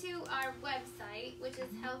go to our website, which is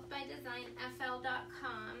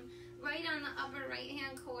healthbydesignfl.com, right on the upper right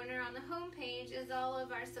hand corner on the home page is all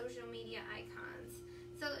of our social media icons.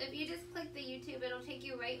 So if you just click the YouTube, it'll take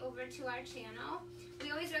you right over to our channel.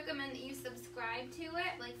 We always recommend that you subscribe to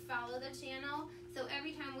it, like follow the channel. So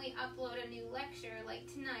every time we upload a new lecture, like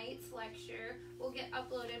tonight's lecture, will get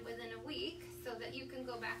uploaded within a week so that you can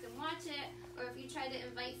go back and watch it. Or if you tried to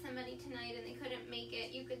invite somebody tonight and they couldn't make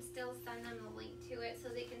it, you could still send them the link to it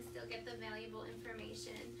so they can still get the valuable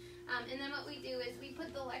information. And then what we do is we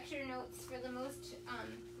put the lecture notes for the most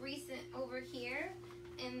recent over here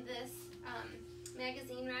in this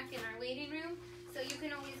magazine rack in our waiting room. So you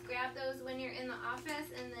can always grab those when you're in the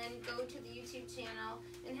office and then go to the YouTube channel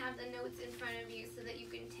and have the notes in front of you so that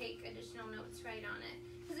you can take additional notes right on it.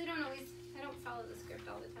 Because I don't follow the script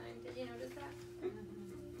all the time. Did you notice that?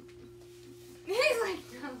 He's like,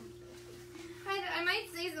 no. I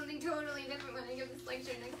might say something totally different when I give this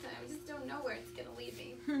lecture next time. I just don't know where it's going to lead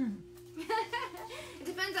me. It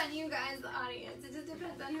depends on you guys, the audience. It just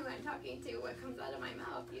depends on who I'm talking to, what comes out of my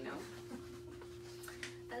mouth, you know?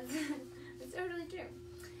 That's totally true.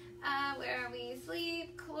 Where are we?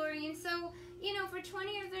 Sleep, chlorine. So, you know, for $20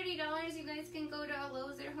 or $30, you guys can go to a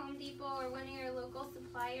Lowe's or Home Depot or one of your local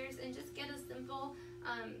suppliers and just get a simple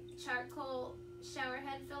charcoal shower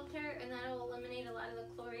head filter, and that'll eliminate a lot of the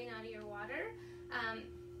chlorine out of your water.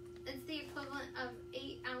 It's the equivalent of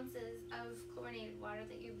 8 ounces of chlorinated water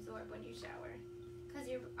that you absorb when you shower, because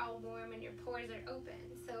you're all warm and your pores are open.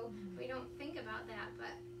 So we don't think about that,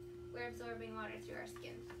 but we're absorbing water through our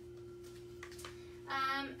skin.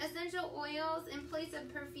 Essential oils in place of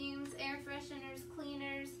perfumes, air fresheners,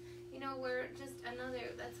 cleaners. You know, we're just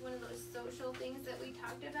that's one of those social things that we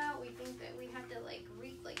talked about. We think that we have to like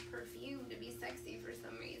reek like perfume to be sexy for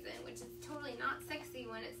some reason, which is totally not sexy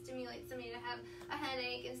when it stimulates somebody to have a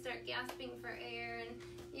headache and start gasping for air and,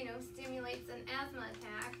 you know, stimulates an asthma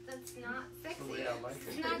attack. That's not sexy. The way I like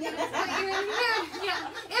it. It's not gonna put you in mood. Yeah.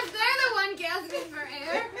 If they're the one gasping for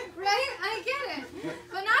air, right? I get it.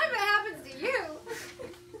 But not if it happens to you.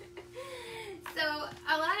 So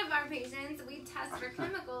a lot of our patients we test for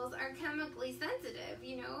chemicals are chemically sensitive,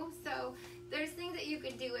 you know. So there's things that you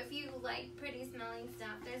could do if you like pretty smelling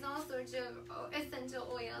stuff. There's all sorts of essential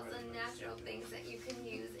oils and natural things that you can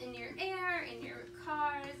use in your air, in your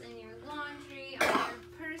cars, in your laundry, on your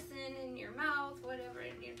person, in your mouth, whatever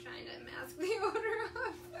you're trying to mask the odor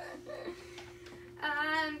of.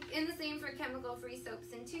 And the same for chemical-free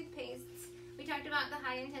soaps and toothpastes. We talked about the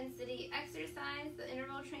high-intensity exercise, the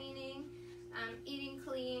interval training, eating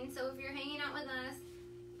clean. So if you're hanging out with us,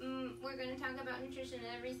 we're going to talk about nutrition in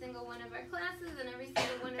every single one of our classes and every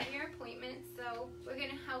single one of your appointments. So we're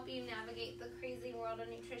going to help you navigate the crazy world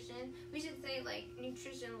of nutrition. We should say, like,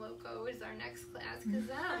 Nutrition Loco is our next class, because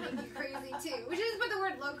that'll make you crazy too. We should just put the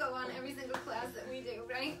word loco on every single class that we do,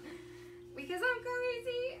 right? Because I'm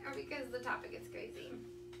crazy, or because the topic is crazy.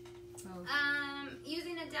 Both.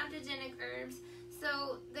 Using adaptogenic herbs.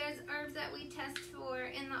 So there's herbs that we test for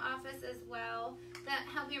in the office as well that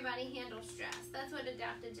help your body handle stress. That's what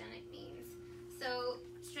adaptogenic means. So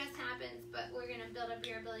stress happens, but we're going to build up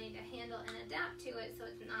your ability to handle and adapt to it so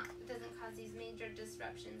it doesn't cause these major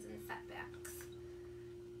disruptions and setbacks.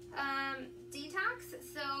 Detox.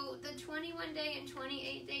 So the 21-day and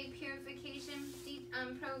 28-day purification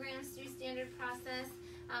programs through standard process.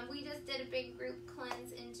 We just did a big group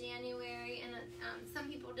cleanse in January, and some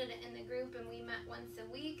people did it in the group, and we met once a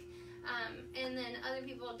week. And then other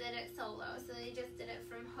people did it solo, so they just did it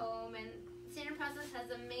from home. And Standard Process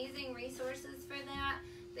has amazing resources for that.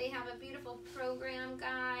 They have a beautiful program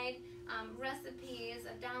guide, recipes,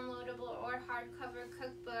 a downloadable or hardcover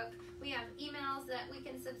cookbook. We have emails that we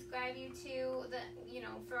can subscribe you to that, you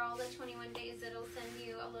know, for all the 21 days, it'll send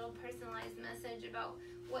you a little personalized message about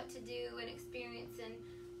what to do and experience. And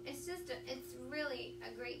it's just, it's really a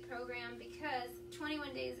great program because 21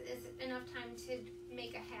 days is enough time to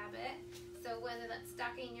make a habit. So whether that's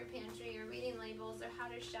stocking your pantry or reading labels or how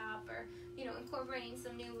to shop or, you know, incorporating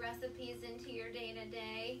some new recipes into your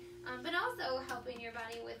day-to-day, but also helping your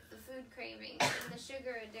body with the food cravings and the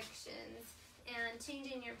sugar addictions and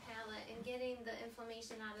changing your palate and getting the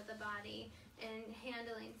inflammation out of the body and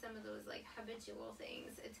handling some of those like habitual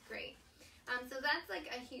things. It's great. So that's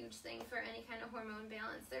like a huge thing for any kind of hormone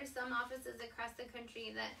balance. There's some offices across the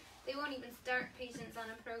country that they won't even start patients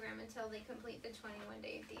on a program until they complete the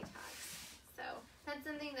 21-day detox. So that's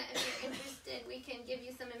something that if you're interested, we can give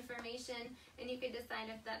you some information and you can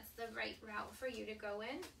decide if that's the right route for you to go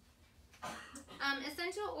in.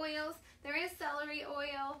 Essential oils, there is celery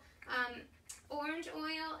oil. Orange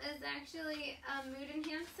oil is actually a mood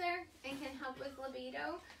enhancer and can help with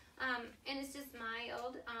libido. And it's just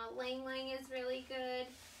mild. Lang Lang is really good.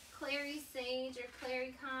 Clary Sage or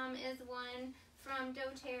Clary Calm is one. from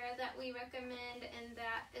doTERRA that we recommend, and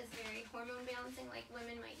that is very hormone balancing, like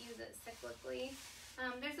women might use it cyclically.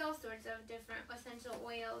 There's all sorts of different essential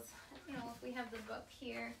oils. I don't know if we have the book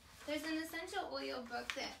here. There's an essential oil book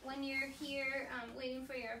that when you're here waiting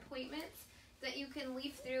for your appointments, that you can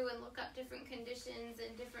leaf through and look up different conditions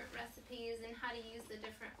and different recipes and how to use the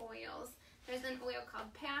different oils. There's an oil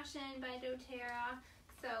called Passion by doTERRA.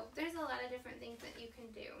 So there's a lot of different things that you can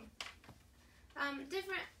do.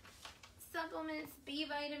 Different supplements, B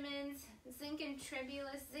vitamins, zinc and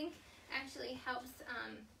tribulus. Zinc actually helps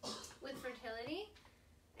with fertility.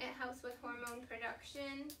 It helps with hormone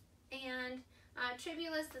production. And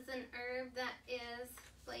tribulus is an herb that is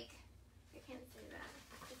like, I can't say that.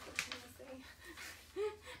 What can I say?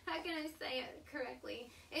 How can I say it correctly?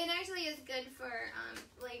 It actually is good for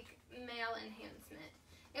like male enhancement.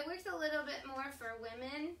 It works a little bit more for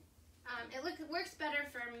women. It works better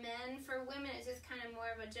for men. For women, it's just kind of more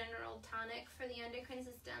of a general tonic for the endocrine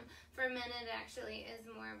system. For men, it actually is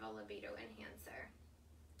more of a libido enhancer.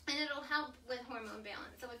 And it'll help with hormone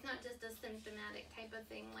balance. So it's not just a symptomatic type of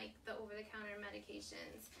thing like the over-the-counter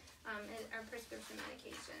medications or prescription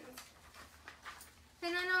medications.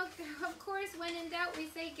 And then, of course, when in doubt, we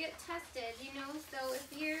say get tested, you know. So if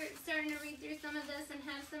you're starting to read through some of this and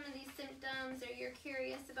have some of these symptoms, or you're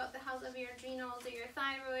curious about the health of your adrenals or your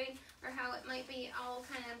thyroid, or how it might be all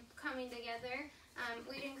kind of coming together,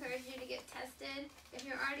 we'd encourage you to get tested. If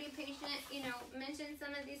you're already a patient, you know, mention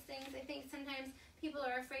some of these things. I think sometimes people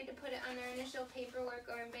are afraid to put it on their initial paperwork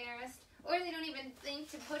or embarrassed, or they don't even think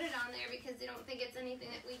to put it on there because they don't think it's anything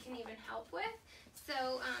that we can even help with.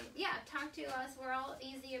 So, yeah, talk to us. We're all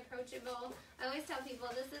easy, approachable. I always tell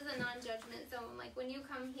people this is a non-judgment zone. Like, when you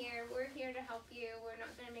come here, we're here to help you. We're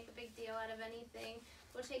not going to make a big deal out of anything.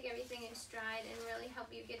 We'll take everything in stride and really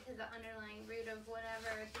help you get to the underlying root of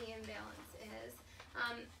whatever the imbalance is.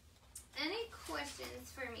 Any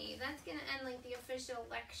questions for me? That's going to end, like, the official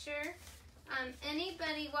lecture.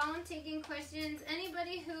 Anybody, while I'm taking questions,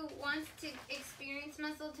 anybody who wants to experience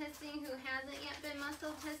muscle testing who hasn't yet been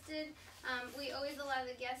muscle tested, we always allow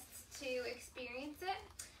the guests to experience it.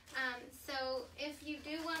 So if you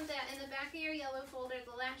do want that, in the back of your yellow folder,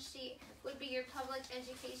 the last sheet would be your public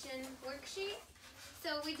education worksheet.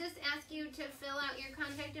 So we just ask you to fill out your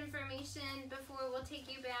contact information before we'll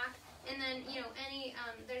take you back. And then, you know,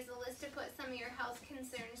 there's a list to put some of your health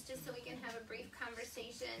concerns just so we can have a brief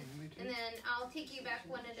conversation. And then I'll take you back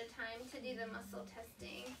one at a time to do the muscle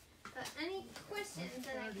testing. But any questions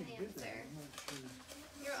that I can answer?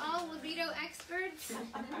 You're all libido experts?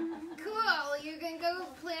 Cool. You can go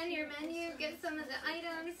plan your menu, get some of the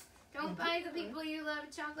items. Don't buy the people you love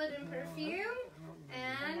chocolate and perfume.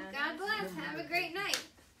 And God bless. Have a great night.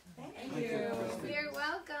 Thank you. You're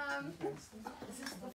welcome.